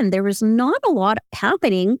then, there was not a lot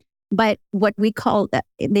happening, but what we called,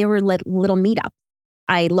 they were little meetups.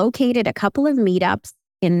 I located a couple of meetups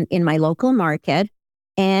in my local market,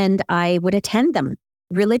 and I would attend them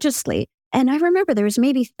religiously. And I remember there was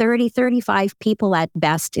maybe 30, 35 people at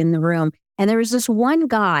best in the room. And there was this one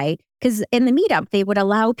guy, because in the meetup, they would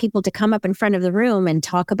allow people to come up in front of the room and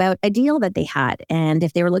talk about a deal that they had and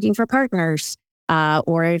if they were looking for partners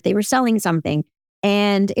or if they were selling something.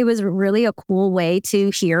 And it was really a cool way to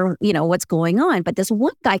hear, what's going on. But this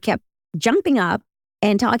one guy kept jumping up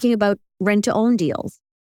and talking about rent-to-own deals.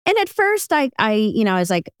 And at first, I was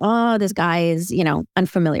like, oh, this guy is,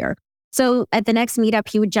 unfamiliar. So at the next meetup,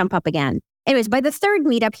 he would jump up again. Anyways, by the third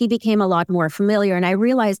meetup, he became a lot more familiar. And I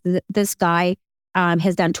realized that this guy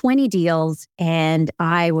has done 20 deals, and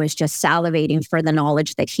I was just salivating for the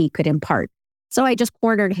knowledge that he could impart. So I just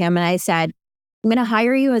cornered him and I said, I'm going to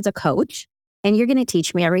hire you as a coach, and you're going to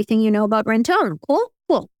teach me everything you know about rent-to-own. Cool?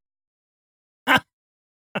 Cool.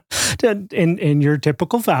 In your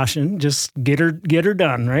typical fashion, just get her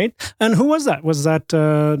done, right? And who was that? Was that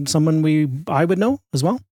someone I would know as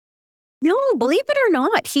well? No, believe it or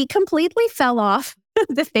not, he completely fell off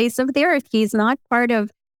the face of the earth. He's not part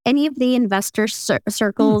of any of the investor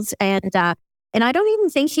circles. And I don't even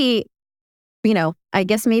think he, I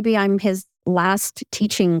guess maybe I'm his last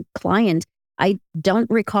teaching client. I don't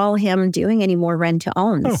recall him doing any more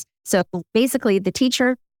rent-to-owns. Oh. So basically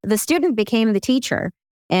the student became the teacher,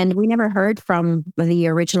 and we never heard from the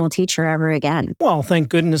original teacher ever again. Well, thank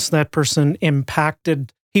goodness that person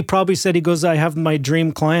impacted. He probably said, he goes, I have my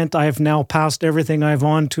dream client. I have now passed everything I've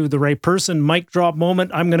on to the right person. Mic drop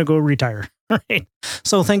moment. I'm going to go retire. Right.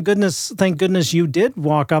 So thank goodness you did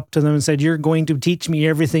walk up to them and said, you're going to teach me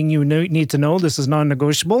everything you need to know. This is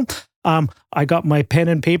non-negotiable. I got my pen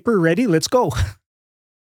and paper ready. Let's go.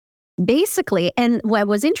 Basically, and what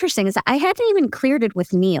was interesting is that I hadn't even cleared it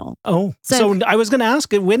with Neil. Oh, so I was going to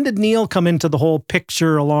ask, when did Neil come into the whole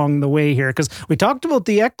picture along the way here? Because we talked about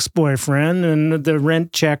the ex-boyfriend and the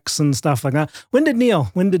rent checks and stuff like that. When did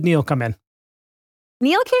Neil come in?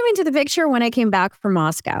 Neil came into the picture when I came back from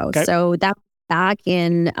Moscow. Okay. So that back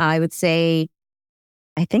in, I would say,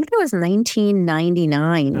 I think it was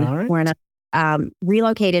 1999 right. when I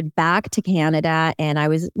relocated back to Canada, and I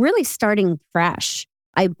was really starting fresh.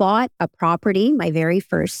 I bought a property, my very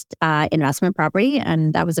first investment property,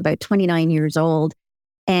 and that was about 29 years old.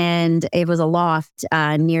 And it was a loft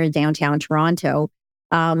near downtown Toronto.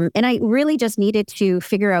 And I really just needed to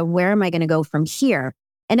figure out, where am I going to go from here?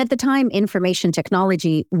 And at the time, information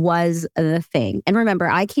technology was the thing. And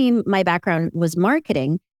remember, my background was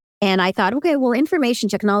marketing. And I thought, okay, well, information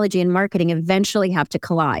technology and marketing eventually have to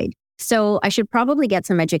collide. So I should probably get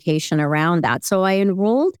some education around that. So I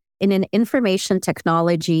enrolled in an information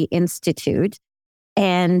technology institute,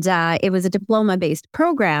 and it was a diploma-based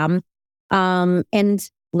program. And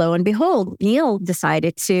lo and behold, Neil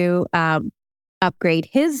decided to upgrade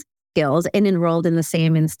his skills and enrolled in the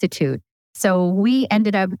same institute. So we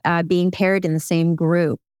ended up being paired in the same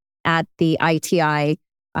group at the ITI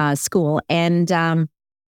school. And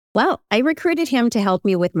I recruited him to help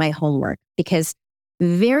me with my homework, because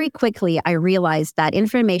very quickly I realized that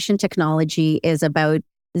information technology is about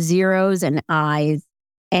zeros and I's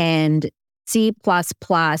and C++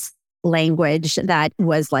 language that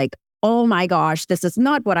was like, oh my gosh, this is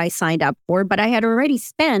not what I signed up for. But I had already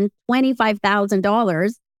spent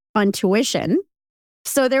 $25,000 on tuition.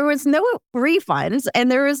 So there was no refunds and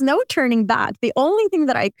there was no turning back. The only thing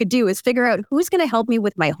that I could do is figure out who's going to help me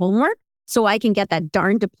with my homework so I can get that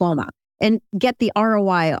darn diploma and get the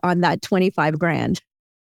ROI on that 25 grand.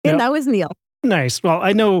 And that was Neil. Nice. Well,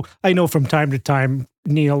 I know from time to time,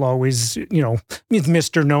 Neil always, he's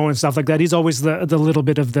Mr. No and stuff like that. He's always the little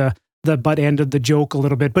bit of the butt end of the joke a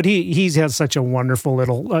little bit, but he has such a wonderful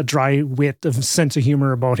little dry wit of sense of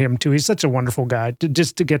humor about him too. He's such a wonderful guy to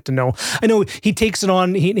get to know. I know he takes it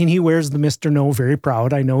on, and he wears the Mr. No very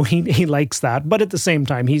proud. I know he likes that, but at the same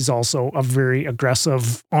time, he's also a very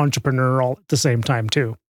aggressive entrepreneur all at the same time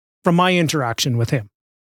too, from my interaction with him.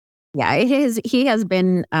 Yeah, he has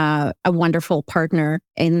been a wonderful partner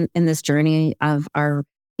in this journey of our,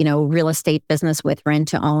 real estate business with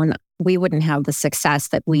rent-to-own. We wouldn't have the success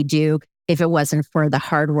that we do if it wasn't for the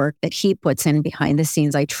hard work that he puts in behind the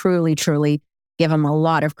scenes. I truly, truly give him a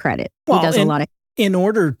lot of credit. He does a lot of. In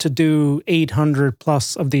order to do 800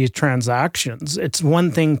 plus of these transactions, it's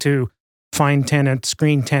one thing to find tenant,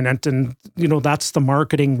 screen tenant, and that's the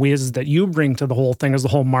marketing whiz that you bring to the whole thing, is the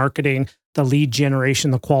whole marketing, the lead generation,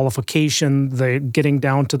 the qualification, the getting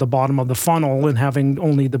down to the bottom of the funnel and having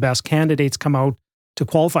only the best candidates come out to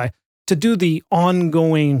qualify. To do the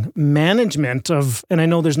ongoing management of, and I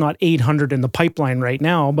know there's not 800 in the pipeline right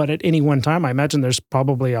now, but at any one time, I imagine there's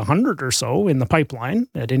probably 100 or so in the pipeline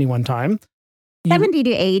at any one time. 70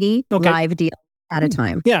 to 80 live deals at a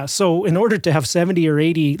time. Yeah. So in order to have 70 or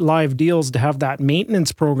 80 live deals, to have that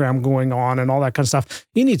maintenance program going on and all that kind of stuff,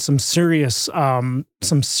 you need some serious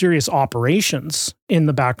operations in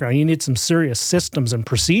the background. You need some serious systems and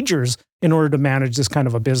procedures in order to manage this kind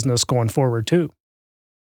of a business going forward too.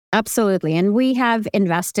 Absolutely. And we have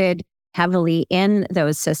invested heavily in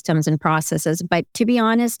those systems and processes. But to be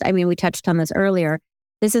honest, we touched on this earlier.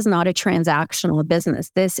 This is not a transactional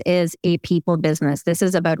business. This is a people business. This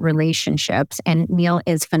is about relationships. And Neil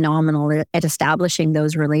is phenomenal at establishing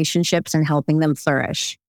those relationships and helping them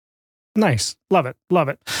flourish. Nice. Love it. Love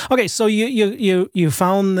it. Okay. So you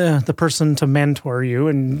found the person to mentor you,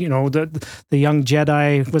 and the young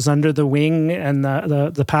Jedi was under the wing, and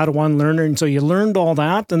the Padawan learner. And so you learned all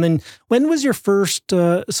that. And then when was your first,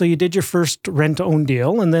 so you did your first rent to own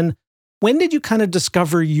deal. And then when did you kind of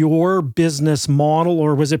discover your business model,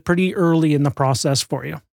 or was it pretty early in the process for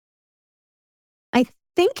you? I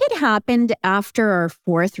think it happened after our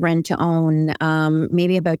fourth rent to own,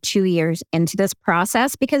 maybe about 2 years into this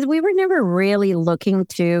process, because we were never really looking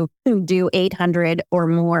to do 800 or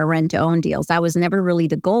more rent to own deals. That was never really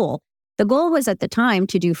the goal. The goal was at the time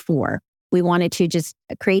to do 4. We wanted to just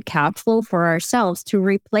create cash flow for ourselves to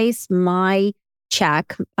replace my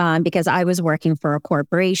check, because I was working for a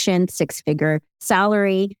corporation, 6-figure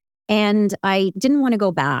salary, and I didn't want to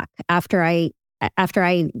go back after I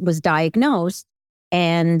was diagnosed.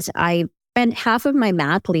 And I spent half of my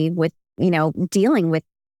mat leave with, dealing with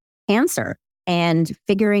cancer and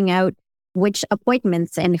figuring out which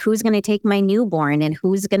appointments and who's going to take my newborn and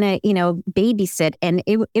who's going to, babysit. And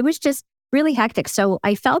it was just really hectic. So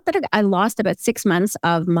I felt that I lost about 6 months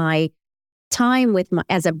of my time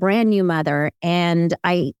as a brand new mother. And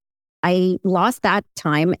I lost that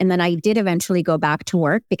time. And then I did eventually go back to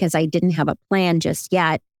work because I didn't have a plan just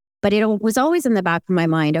yet. But it was always in the back of my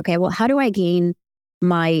mind, okay, well, how do I gain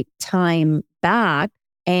my time back?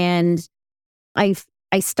 And I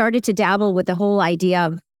started to dabble with the whole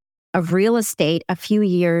idea of real estate a few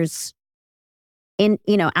years in,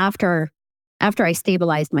 after I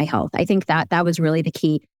stabilized my health. I think that was really the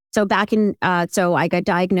key. So so I got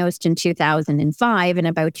diagnosed in 2005, and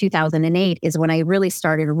about 2008 is when I really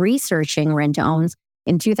started researching rent to owns.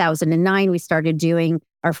 In 2009, we started doing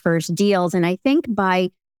our first deals. And I think by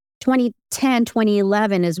 2010,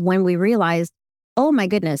 2011 is when we realized, oh my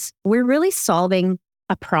goodness, we're really solving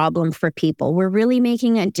a problem for people. We're really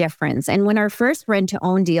making a difference. And when our first rent to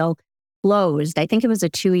own deal closed, I think it was a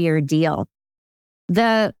 2-year deal,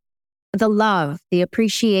 the love, the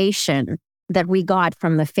appreciation that we got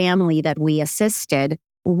from the family that we assisted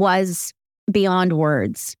was beyond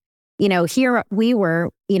words. Here we were,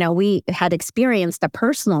 we had experienced a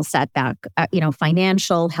personal setback,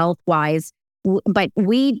 financial, health-wise, but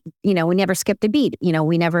we never skipped a beat.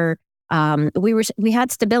 We never, we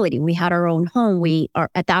had stability. We had our own home.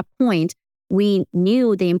 At that point, we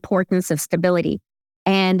knew the importance of stability,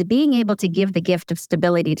 and being able to give the gift of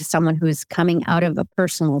stability to someone who's coming out of a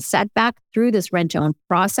personal setback through this rent to own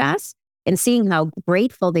process, and seeing how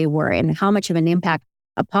grateful they were and how much of an impact,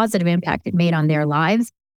 a positive impact it made on their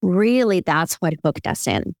lives, really, that's what hooked us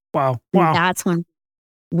in. Wow. And that's when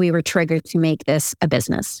we were triggered to make this a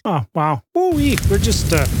business. Oh, wow. We're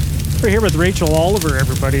just, we're here with Rachel Oliver,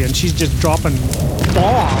 everybody, and she's just dropping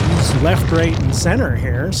bombs left, right, and center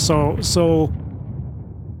here. So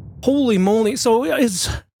holy moly. So is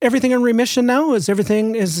everything in remission now?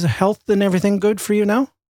 Is health and everything good for you now?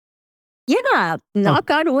 Yeah, knock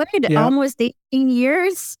on wood, almost 18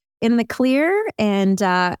 years in the clear. And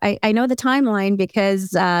I know the timeline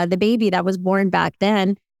because the baby that was born back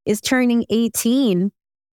then is turning 18.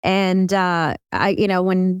 And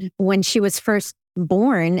when she was first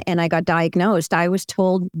born and I got diagnosed, I was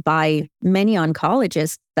told by many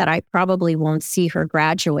oncologists that I probably won't see her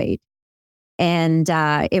graduate. And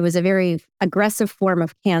it was a very aggressive form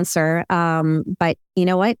of cancer. But you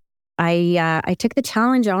know what? I took the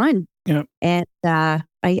challenge on. Yeah. And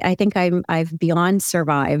I think I've beyond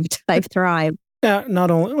survived. I've thrived. Yeah, not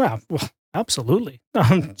only, well, absolutely.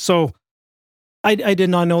 So I did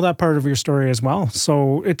not know that part of your story as well.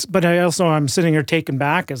 So but I'm sitting here taken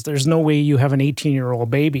back as there's no way you have an 18-year-old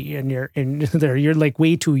baby and you're like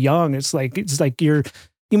way too young. It's like you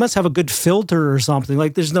must have a good filter or something.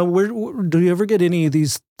 Like do you ever get any of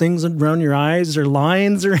these things around your eyes or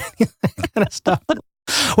lines or any of that kind of stuff?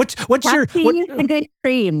 What's a good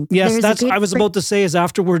cream? Yes, I was about to say is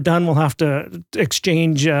after we're done, we'll have to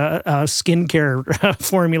exchange skincare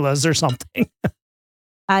formulas or something.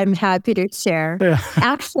 I'm happy to share. Yeah.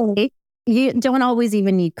 Actually, you don't always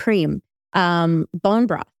even need cream. Bone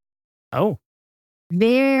broth. Oh.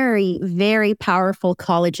 Very, very powerful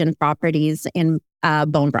collagen properties in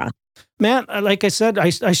bone broth. Man, like I said, I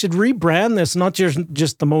should rebrand this, not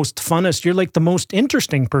just the most funnest. You're like the most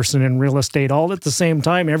interesting person in real estate all at the same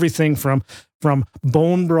time. Everything from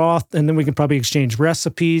bone broth, and then we can probably exchange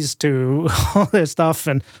recipes to all this stuff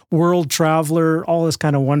and world traveler, all this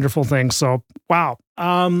kind of wonderful things. So, wow.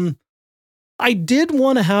 I did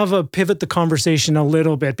want to have pivot the conversation a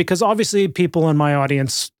little bit because obviously people in my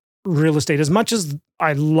audience real estate, as much as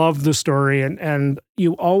I love the story and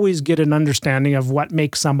you always get an understanding of what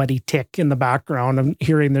makes somebody tick in the background of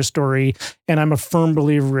hearing their story. And I'm a firm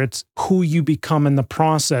believer it's who you become in the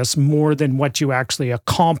process more than what you actually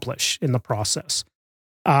accomplish in the process.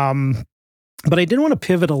 But I did want to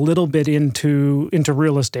pivot a little bit into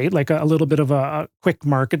real estate, like a little bit of a quick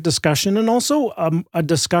market discussion, and also a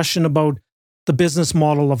discussion about the business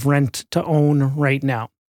model of rent to own right now.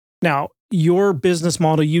 Now, your business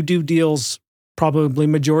model, you do deals, probably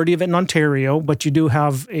majority of it in Ontario, but you do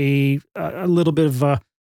have a little bit of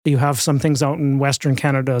you have some things out in Western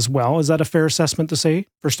Canada as well. Is that a fair assessment to say,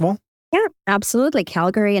 first of all? Yeah, absolutely.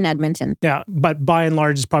 Calgary and Edmonton. Yeah, but by and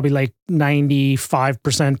large, it's probably like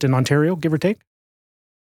 95% in Ontario, give or take?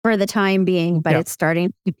 For the time being, but it's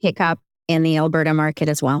starting to pick up in the Alberta market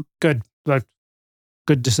as well. Good.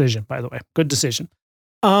 Good decision, by the way. Good decision.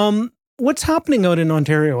 What's happening out in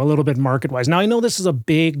Ontario a little bit market-wise? Now, I know this is a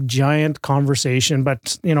big, giant conversation,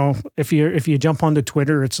 but if you jump onto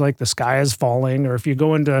Twitter, it's like the sky is falling. Or if you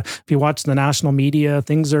watch the national media,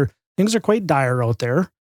 things are quite dire out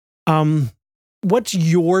there. What's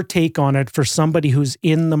your take on it for somebody who's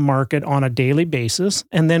in the market on a daily basis?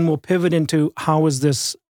 And then we'll pivot into how is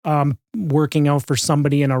this working out for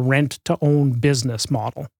somebody in a rent-to-own business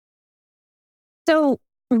model? So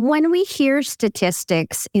when we hear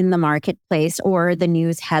statistics in the marketplace or the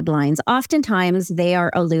news headlines, oftentimes they are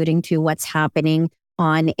alluding to what's happening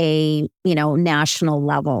on a, national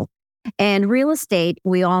level. And real estate,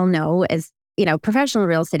 we all know, as, professional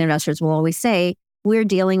real estate investors will always say, we're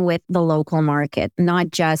dealing with the local market, not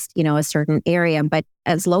just, a certain area, but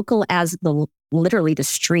as local as literally the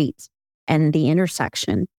street and the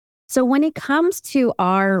intersection. So when it comes to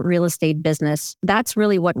our real estate business, that's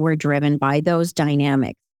really what we're driven by, those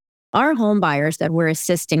dynamics. Our home buyers that we're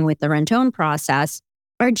assisting with the rent-own process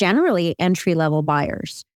are generally entry-level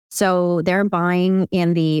buyers. So they're buying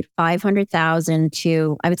in the $500,000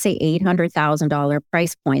 to, I would say, $800,000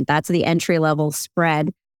 price point. That's the entry-level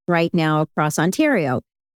spread right now across Ontario.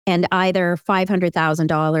 And either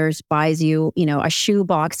 $500,000 buys you, a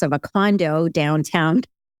shoebox of a condo downtown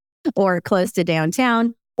or close to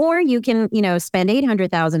downtown, or you can, spend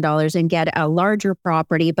 $800,000 and get a larger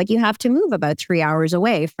property, but you have to move about 3 hours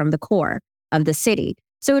away from the core of the city.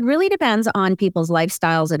 So it really depends on people's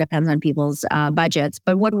lifestyles. It depends on people's budgets.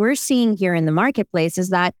 But what we're seeing here in the marketplace is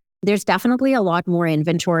that there's definitely a lot more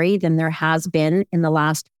inventory than there has been in the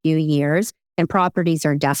last few years. And properties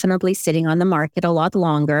are definitely sitting on the market a lot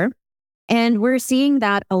longer. And we're seeing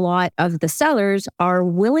that a lot of the sellers are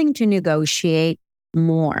willing to negotiate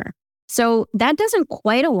more. So that doesn't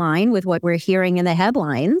quite align with what we're hearing in the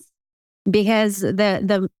headlines, because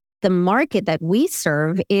the market that we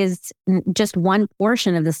serve is just one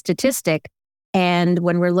portion of the statistic. And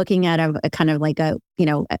when we're looking at a kind of like a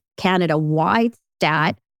Canada-wide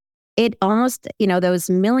stat, it almost, those $1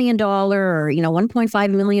 million or, $1.5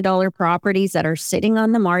 million properties that are sitting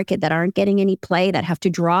on the market that aren't getting any play, that have to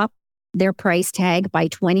drop their price tag by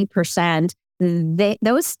 20%,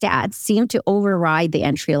 those stats seem to override the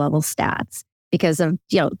entry-level stats because of,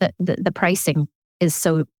 the pricing is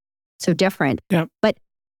so different. Yeah. But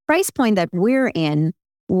price point that we're in,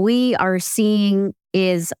 we are seeing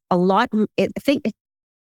is a lot, I think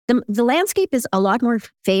the landscape is a lot more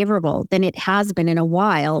favorable than it has been in a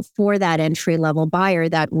while for that entry-level buyer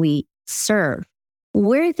that we serve.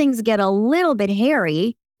 Where things get a little bit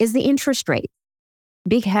hairy is the interest rate,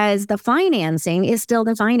 because the financing is still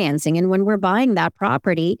the financing. And when we're buying that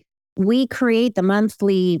property, we create the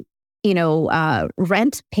monthly,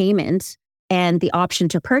 rent payment and the option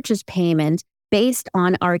to purchase payment based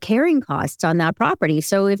on our carrying costs on that property.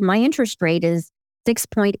 So if my interest rate is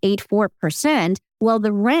 6.84%, well,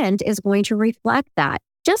 the rent is going to reflect that,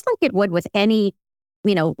 just like it would with any,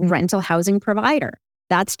 rental housing provider.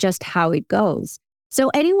 That's just how it goes.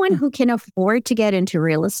 So anyone who can afford to get into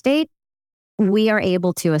real estate, we are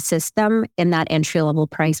able to assist them in that entry-level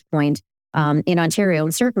price point in Ontario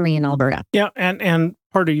and certainly in Alberta. Yeah, and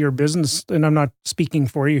part of your business, and I'm not speaking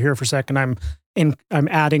for you here for a second, I'm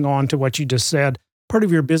adding on to what you just said. Part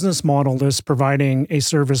of your business model is providing a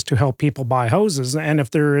service to help people buy houses. And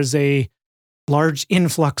if there is a large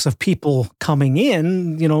influx of people coming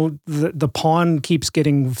in, the pond keeps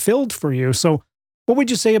getting filled for you. So what would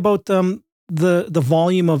you say about the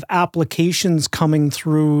volume of applications coming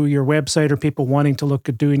through your website or people wanting to look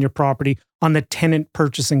at doing your property on the tenant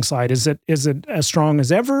purchasing side? Is it as strong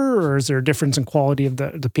as ever, or is there a difference in quality of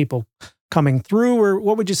the people coming through, or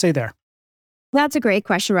what would you say there? That's a great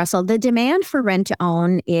question, Russell. The demand for rent to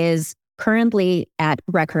own is currently at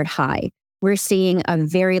record high. We're seeing a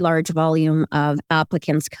very large volume of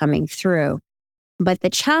applicants coming through. But the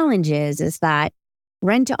challenge is that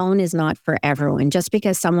rent to own is not for everyone. Just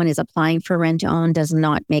because someone is applying for rent to own does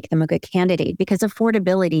not make them a good candidate, because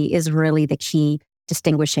affordability is really the key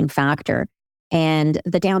distinguishing factor. And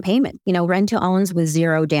the down payment, rent to owns with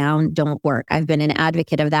zero down don't work. I've been an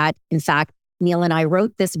advocate of that. In fact, Neil and I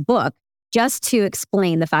wrote this book just to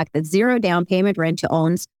explain the fact that zero down payment rent to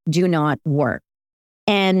owns do not work.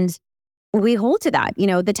 And we hold to that.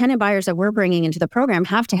 The tenant buyers that we're bringing into the program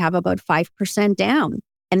have to have about 5% down.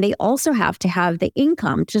 And they also have to have the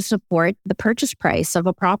income to support the purchase price of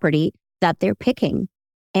a property that they're picking.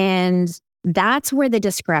 And that's where the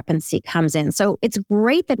discrepancy comes in. So it's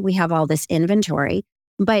great that we have all this inventory,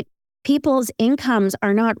 but people's incomes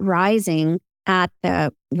are not rising at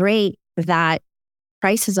the rate that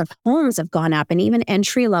prices of homes have gone up. And even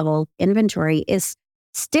entry-level inventory is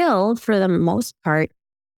still, for the most part,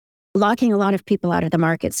 locking a lot of people out of the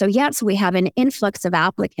market. So yes, we have an influx of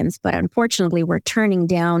applicants, but unfortunately, we're turning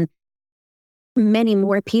down many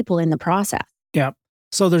more people in the process. Yeah.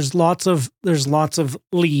 So there's lots of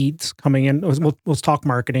leads coming in. We'll talk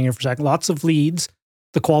marketing here for a second. Lots of leads.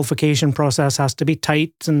 The qualification process has to be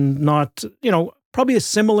tight and not, probably a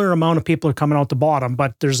similar amount of people are coming out the bottom,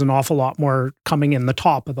 but there's an awful lot more coming in the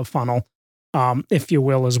top of the funnel, if you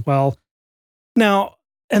will, as well. Now,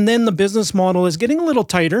 and then the business model is getting a little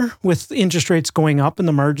tighter with interest rates going up and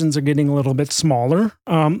the margins are getting a little bit smaller.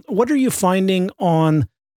 What are you finding on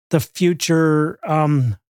the future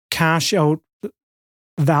cash out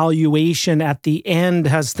valuation at the end?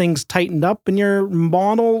 Has things tightened up in your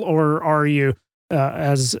model, or are you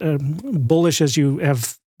as bullish as you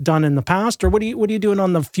have done in the past? Or what are you doing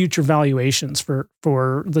on the future valuations for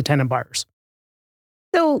the tenant buyers?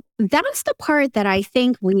 So that's the part that I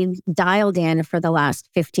think we've dialed in for the last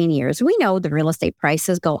 15 years. We know the real estate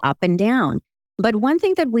prices go up and down. But one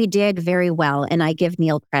thing that we did very well, and I give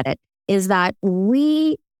Neil credit, is that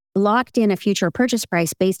we locked in a future purchase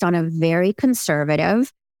price based on a very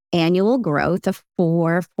conservative annual growth of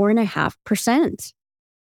 4.5%.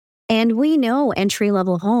 And we know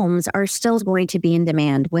entry-level homes are still going to be in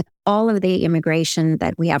demand with all of the immigration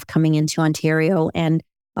that we have coming into Ontario and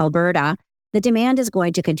Alberta. The demand is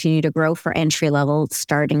going to continue to grow for entry-level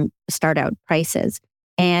start-out prices.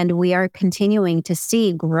 And we are continuing to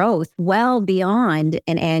see growth well beyond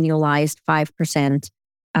an annualized 5%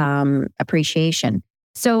 appreciation.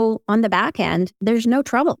 So on the back end, there's no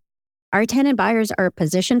trouble. Our tenant buyers are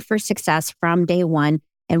positioned for success from day one.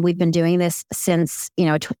 And we've been doing this since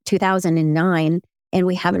 2009, and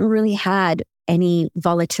we haven't really had any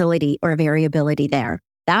volatility or variability there.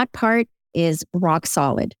 That part is rock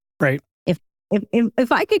solid. Right.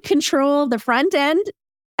 If I could control the front end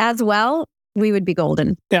as well, we would be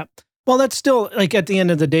golden. Yeah. Well, that's still, like, at the end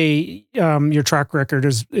of the day, your track record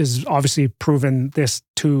is obviously proven this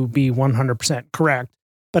to be 100% correct.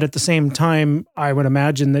 But at the same time, I would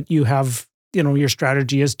imagine that you have, your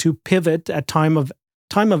strategy is to pivot at time of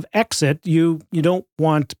exit. You don't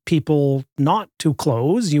want people not to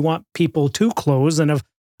close. You want people to close. And if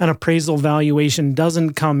an appraisal valuation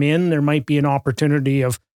doesn't come in, there might be an opportunity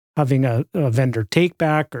of having a vendor take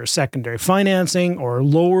back or secondary financing or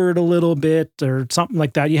lower it a little bit or something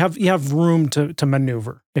like that. You have room to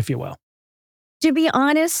maneuver, if you will. To be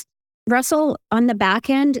honest, Russell, on the back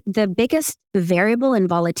end, the biggest variable in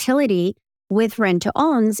volatility with rent to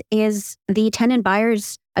owns is the tenant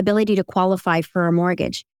buyer's ability to qualify for a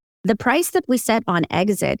mortgage. The price that we set on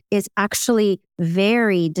exit is actually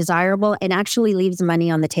very desirable and actually leaves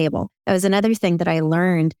money on the table. That was another thing that I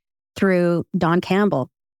learned through Don Campbell.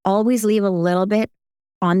 Always leave a little bit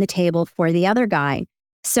on the table for the other guy.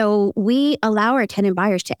 So we allow our tenant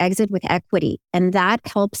buyers to exit with equity, and that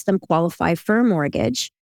helps them qualify for a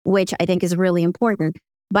mortgage, which I think is really important.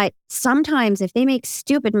 But sometimes if they make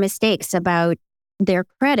stupid mistakes about their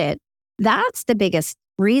credit, that's the biggest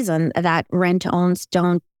reason that rent-to-owns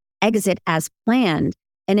don't exit as planned.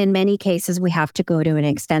 And in many cases, we have to go to an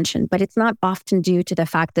extension. But it's not often due to the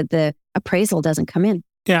fact that the appraisal doesn't come in.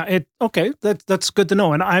 Yeah, okay. That's good to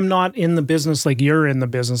know. And I'm not in the business like you're in the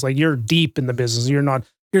business. Like, you're deep in the business. You're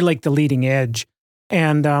like the leading edge.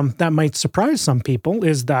 And that might surprise some people,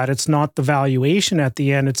 is that it's not the valuation at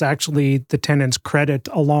the end. It's actually the tenant's credit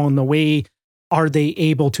along the way. Are they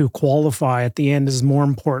able to qualify at the end is more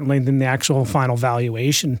importantly than the actual final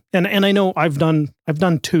valuation. And I know I've done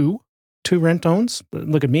two rent owns.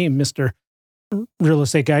 Look at me, Mr. Real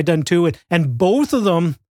Estate Guy. I've done two, and both of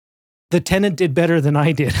them, the tenant did better than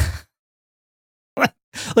I did.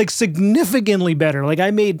 Like, significantly better. Like,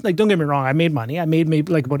 I made, don't get me wrong, I made money. I made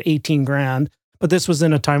maybe like about 18 grand, but this was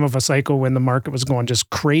in a time of a cycle when the market was going just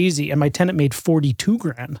crazy. And my tenant made 42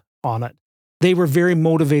 grand on it. They were very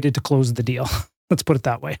motivated to close the deal. Let's put it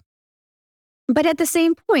that way. But at the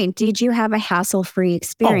same point, did you have a hassle-free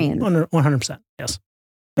experience? 100%. Yes.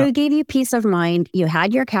 Who gave you peace of mind? You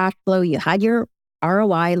had your cash flow, you had your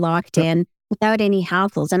ROI locked in without any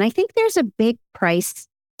hassles. And I think there's a big price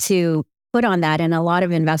to put on that. And a lot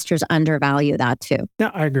of investors undervalue that too.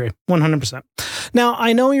 Yeah, I agree. 100%. Now,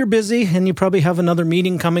 I know you're busy and you probably have another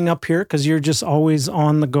meeting coming up here because you're just always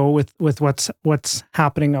on the go with what's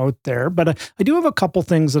happening out there. But I do have a couple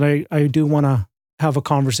things that I do want to have a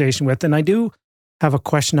conversation with. And I do have a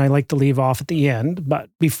question I like to leave off at the end. But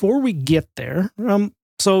before we get there,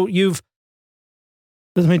 so let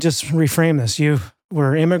me just reframe this. You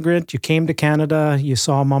were an immigrant, you came to Canada, you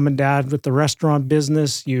saw mom and dad with the restaurant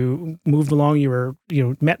business, you moved along, you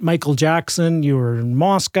met Michael Jackson, you were in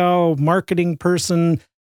Moscow, marketing person,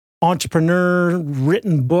 entrepreneur,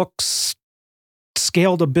 written books,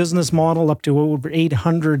 scaled a business model up to over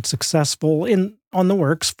 800 successful on the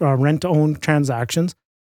works, rent-to-own transactions.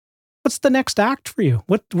 What's the next act for you?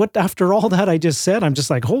 What after all that I just said, I'm just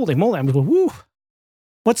like, holy moly, I'm going, woo.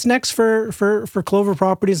 What's next for Clover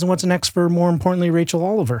Properties, and what's next for, more importantly, Rachel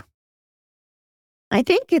Oliver? I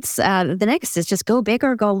think it's the next is just go big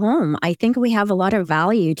or go home. I think we have a lot of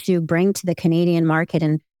value to bring to the Canadian market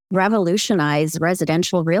and revolutionize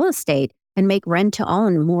residential real estate and make rent to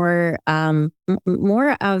own more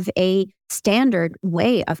of a standard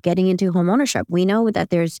way of getting into home ownership. We know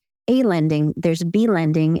that there's A lending, there's B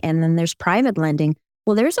lending, and then there's private lending.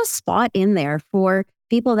 Well, there's a spot in there for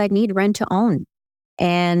people that need rent to own.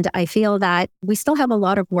 And I feel that we still have a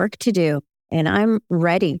lot of work to do, and I'm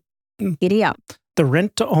ready. Giddy up. The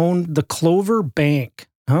rent to own, the Clover Bank,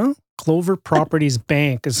 huh? Clover Properties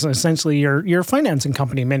Bank is essentially your financing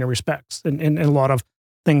company in many respects, and a lot of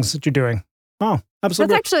things that you're doing. Oh,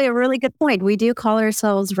 absolutely. That's actually a really good point. We do call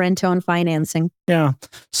ourselves rent to own financing. Yeah.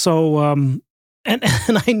 So, and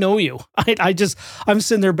I know you. I'm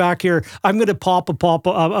sitting there back here. I'm going to pop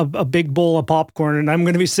a big bowl of popcorn, and I'm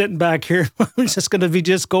going to be sitting back here. I'm just going to be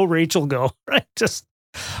go Rachel go, right? Just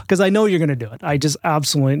because I know you're going to do it. I just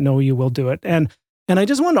absolutely know you will do it. And I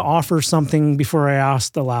just want to offer something before I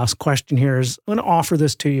ask the last question here. I want to offer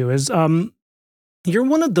this to you. You're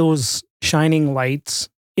one of those shining lights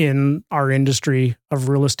in our industry of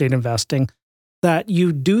real estate investing that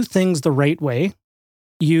you do things the right way.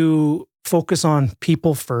 You focus on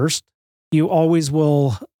people first. You always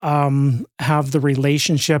will have the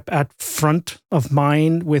relationship at front of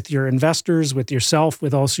mind with your investors, with yourself,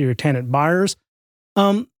 with also your tenant buyers.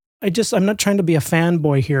 I'm not trying to be a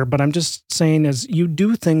fanboy here, but I'm just saying is you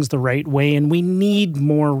do things the right way, and we need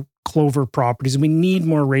more Clover Properties. We need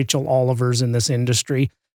more Rachel Olivers in this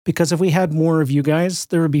industry, because if we had more of you guys,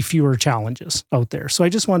 there would be fewer challenges out there. So I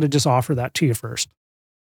just wanted to just offer that to you first.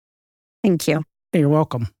 Thank you. Hey, you're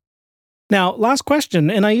welcome. Now, last question,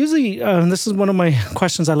 and I usually, this is one of my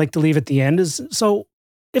questions I like to leave at the end, is so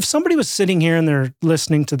if somebody was sitting here and they're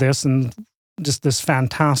listening to this and just this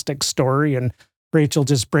fantastic story, and Rachel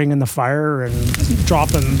just bringing the fire and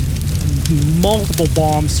dropping multiple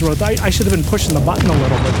bombs throughout, I should have been pushing the button a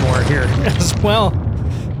little bit more here as well.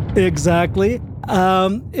 Exactly.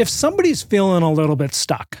 If somebody's feeling a little bit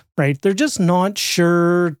stuck, right? They're just not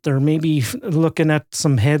sure. They're maybe looking at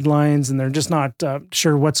some headlines and they're just not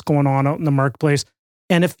sure what's going on out in the marketplace.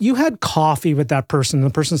 And if you had coffee with that person, and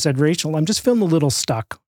the person said, Rachel, I'm just feeling a little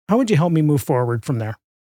stuck, how would you help me move forward from there?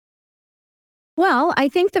 Well, I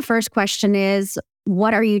think the first question is,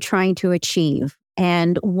 what are you trying to achieve?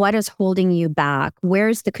 And what is holding you back?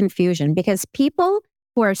 Where's the confusion? Because people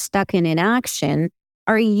who are stuck in inaction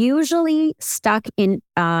are usually stuck in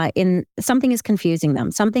something is confusing them.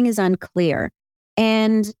 Something is unclear.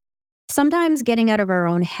 And sometimes getting out of our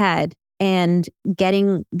own head and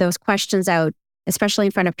getting those questions out, especially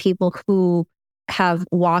in front of people who have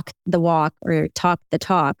walked the walk or talked the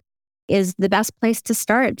talk, is the best place to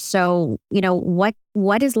start. So,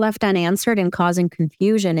 what is left unanswered and causing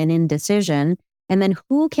confusion and indecision? And then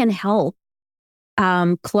who can help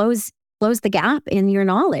close the gap in your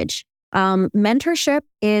knowledge? Mentorship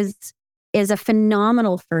is a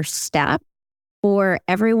phenomenal first step for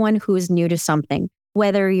everyone who's new to something,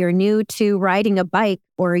 whether you're new to riding a bike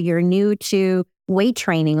or you're new to weight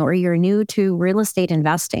training or you're new to real estate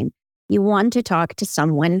investing. You want to talk to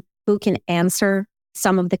someone who can answer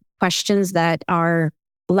some of the questions that are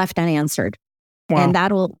left unanswered. Wow. And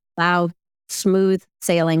that will allow smooth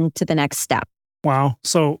sailing to the next step. Wow.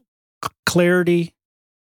 So clarity,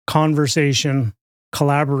 conversation,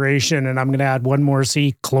 collaboration, and I'm going to add one more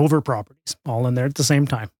C, Clover Properties, all in there at the same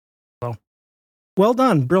time. So well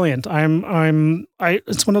done. Brilliant.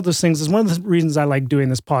 It's one of those things. It's one of the reasons I like doing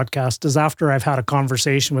this podcast is after I've had a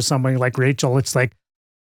conversation with somebody like Rachel, it's like,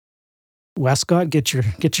 Westcott, get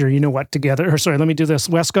your you know what together. Or sorry, let me do this.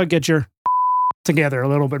 Westcott, get your together a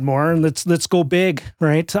little bit more, and let's go big,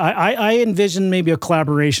 right? I envision maybe a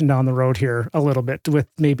collaboration down the road here a little bit with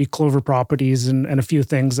maybe Clover Properties and a few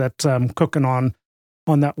things that cooking on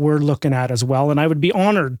that we're looking at as well. And I would be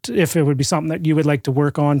honored if it would be something that you would like to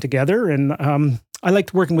work on together. And I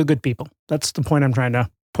liked working with good people. That's the point I'm trying to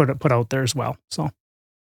put out there as well. So,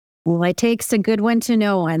 well, it takes a good one to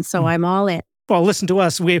know one, so I'm all in. Well, listen to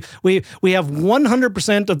us. We have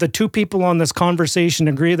 100% of the two people on this conversation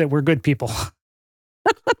agree that we're good people.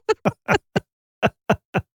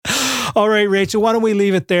 All right, Rachel, why don't we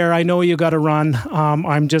leave it there? I know you got to run.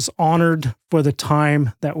 I'm just honored for the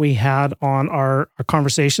time that we had on our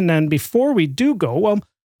conversation. And before we do go, well,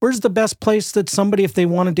 where's the best place that somebody, if they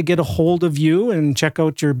wanted to get a hold of you and check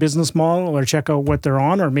out your business model or check out what they're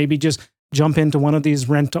on, or maybe just jump into one of these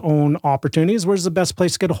rent-to-own opportunities, where's the best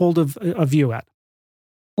place to get a hold of you at?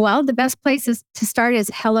 Well, the best place to start is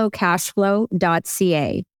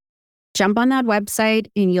hellocashflow.ca. Jump on that website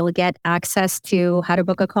and you'll get access to how to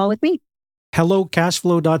book a call with me.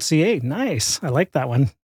 Hellocashflow.ca. Nice. I like that one.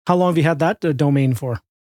 How long have you had that domain for?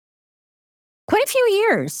 Quite a few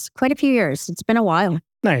years. It's been a while.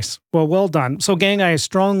 Nice. Well done. So gang, I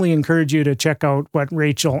strongly encourage you to check out what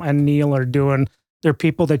Rachel and Neil are doing. They're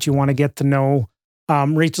people that you want to get to know.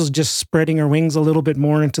 Rachel's just spreading her wings a little bit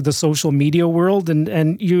more into the social media world,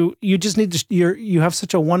 and you just need to. You have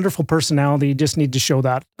such a wonderful personality. You just need to show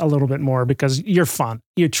that a little bit more because you're fun.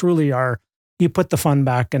 You truly are. You put the fun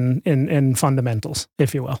back in fundamentals,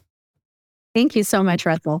 if you will. Thank you so much,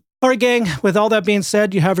 Russell. All right, gang. With all that being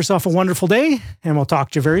said, you have yourself a wonderful day, and we'll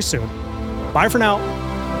talk to you very soon. Bye for now.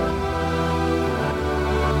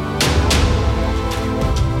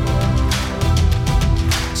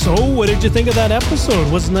 So what did you think of that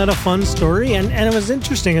episode? Wasn't that a fun story? And it was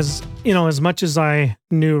interesting as much as I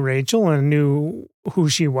knew Rachel and knew who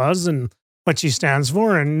she was and what she stands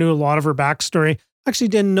for and knew a lot of her backstory, I actually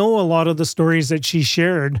didn't know a lot of the stories that she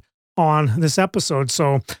shared on this episode.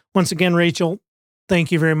 So once again, Rachel,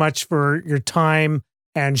 thank you very much for your time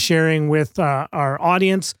and sharing with our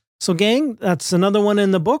audience. So gang, that's another one in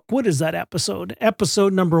the book. What is that episode?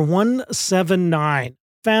 Episode number 179.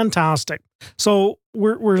 Fantastic. So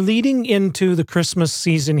we're leading into the Christmas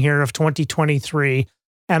season here of 2023,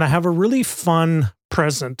 and I have a really fun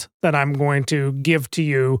present that I'm going to give to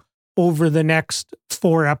you over the next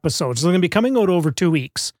 4 episodes. They're going to be coming out over 2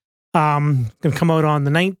 weeks. Going to come out on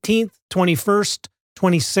the 19th, 21st,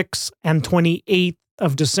 26th, and 28th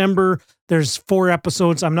of December. There's 4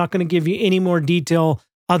 episodes. I'm not going to give you any more detail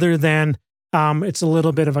other than it's a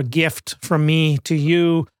little bit of a gift from me to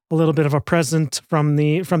you, a little bit of a present from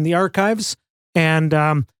the archives. And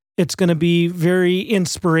it's going to be very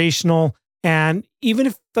inspirational. And even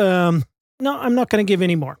if, no, I'm not going to give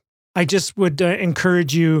any more. I just would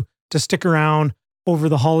encourage you to stick around over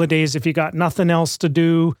the holidays if you got nothing else to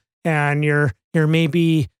do and you're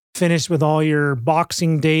maybe finished with all your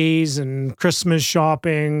Boxing Days and Christmas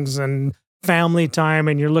shoppings and family time,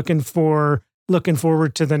 and you're looking forward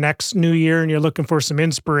to the next new year, and you're looking for some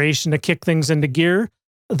inspiration to kick things into gear.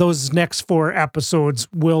 Those next 4 episodes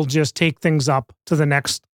will just take things up to the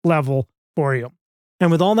next level for you. And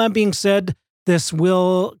with all that being said, this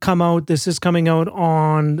is coming out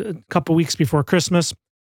on a couple weeks before Christmas.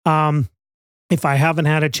 If I haven't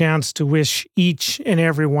had a chance to wish each and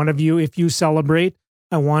every one of you, if you celebrate,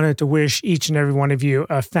 I wanted to wish each and every one of you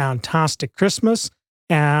a fantastic Christmas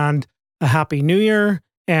and a Happy New Year.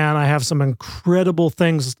 And I have some incredible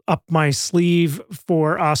things up my sleeve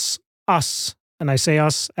for us, and I say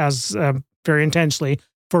us as very intentionally,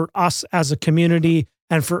 for us as a community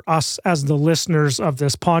and for us as the listeners of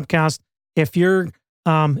this podcast. If you're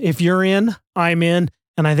in, I'm in,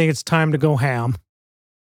 and I think it's time to go ham.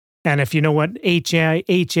 And if you know what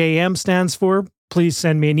HAM stands for, please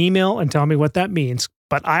send me an email and tell me what that means.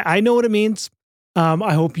 But I know what it means.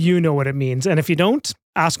 I hope you know what it means. And if you don't,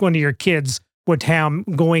 ask one of your kids what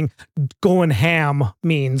going ham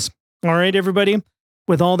means. All right, everybody.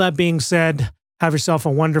 With all that being said, have yourself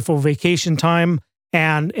a wonderful vacation time.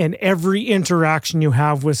 And in every interaction you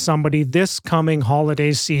have with somebody this coming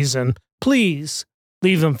holiday season, please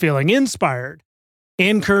leave them feeling inspired,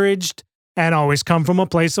 encouraged, and always come from a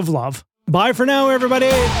place of love. Bye for now, everybody.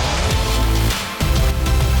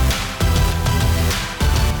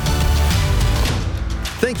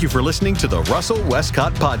 Thank you for listening to the Russell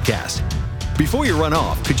Westcott Podcast. Before you run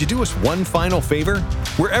off, could you do us one final favor?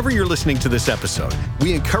 Wherever you're listening to this episode,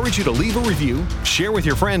 we encourage you to leave a review, share with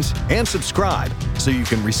your friends, and subscribe so you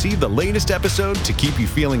can receive the latest episode to keep you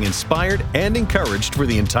feeling inspired and encouraged for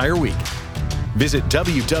the entire week. Visit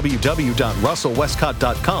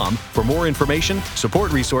www.russellwestcott.com for more information,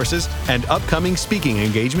 support resources, and upcoming speaking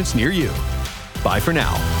engagements near you. Bye for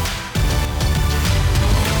now.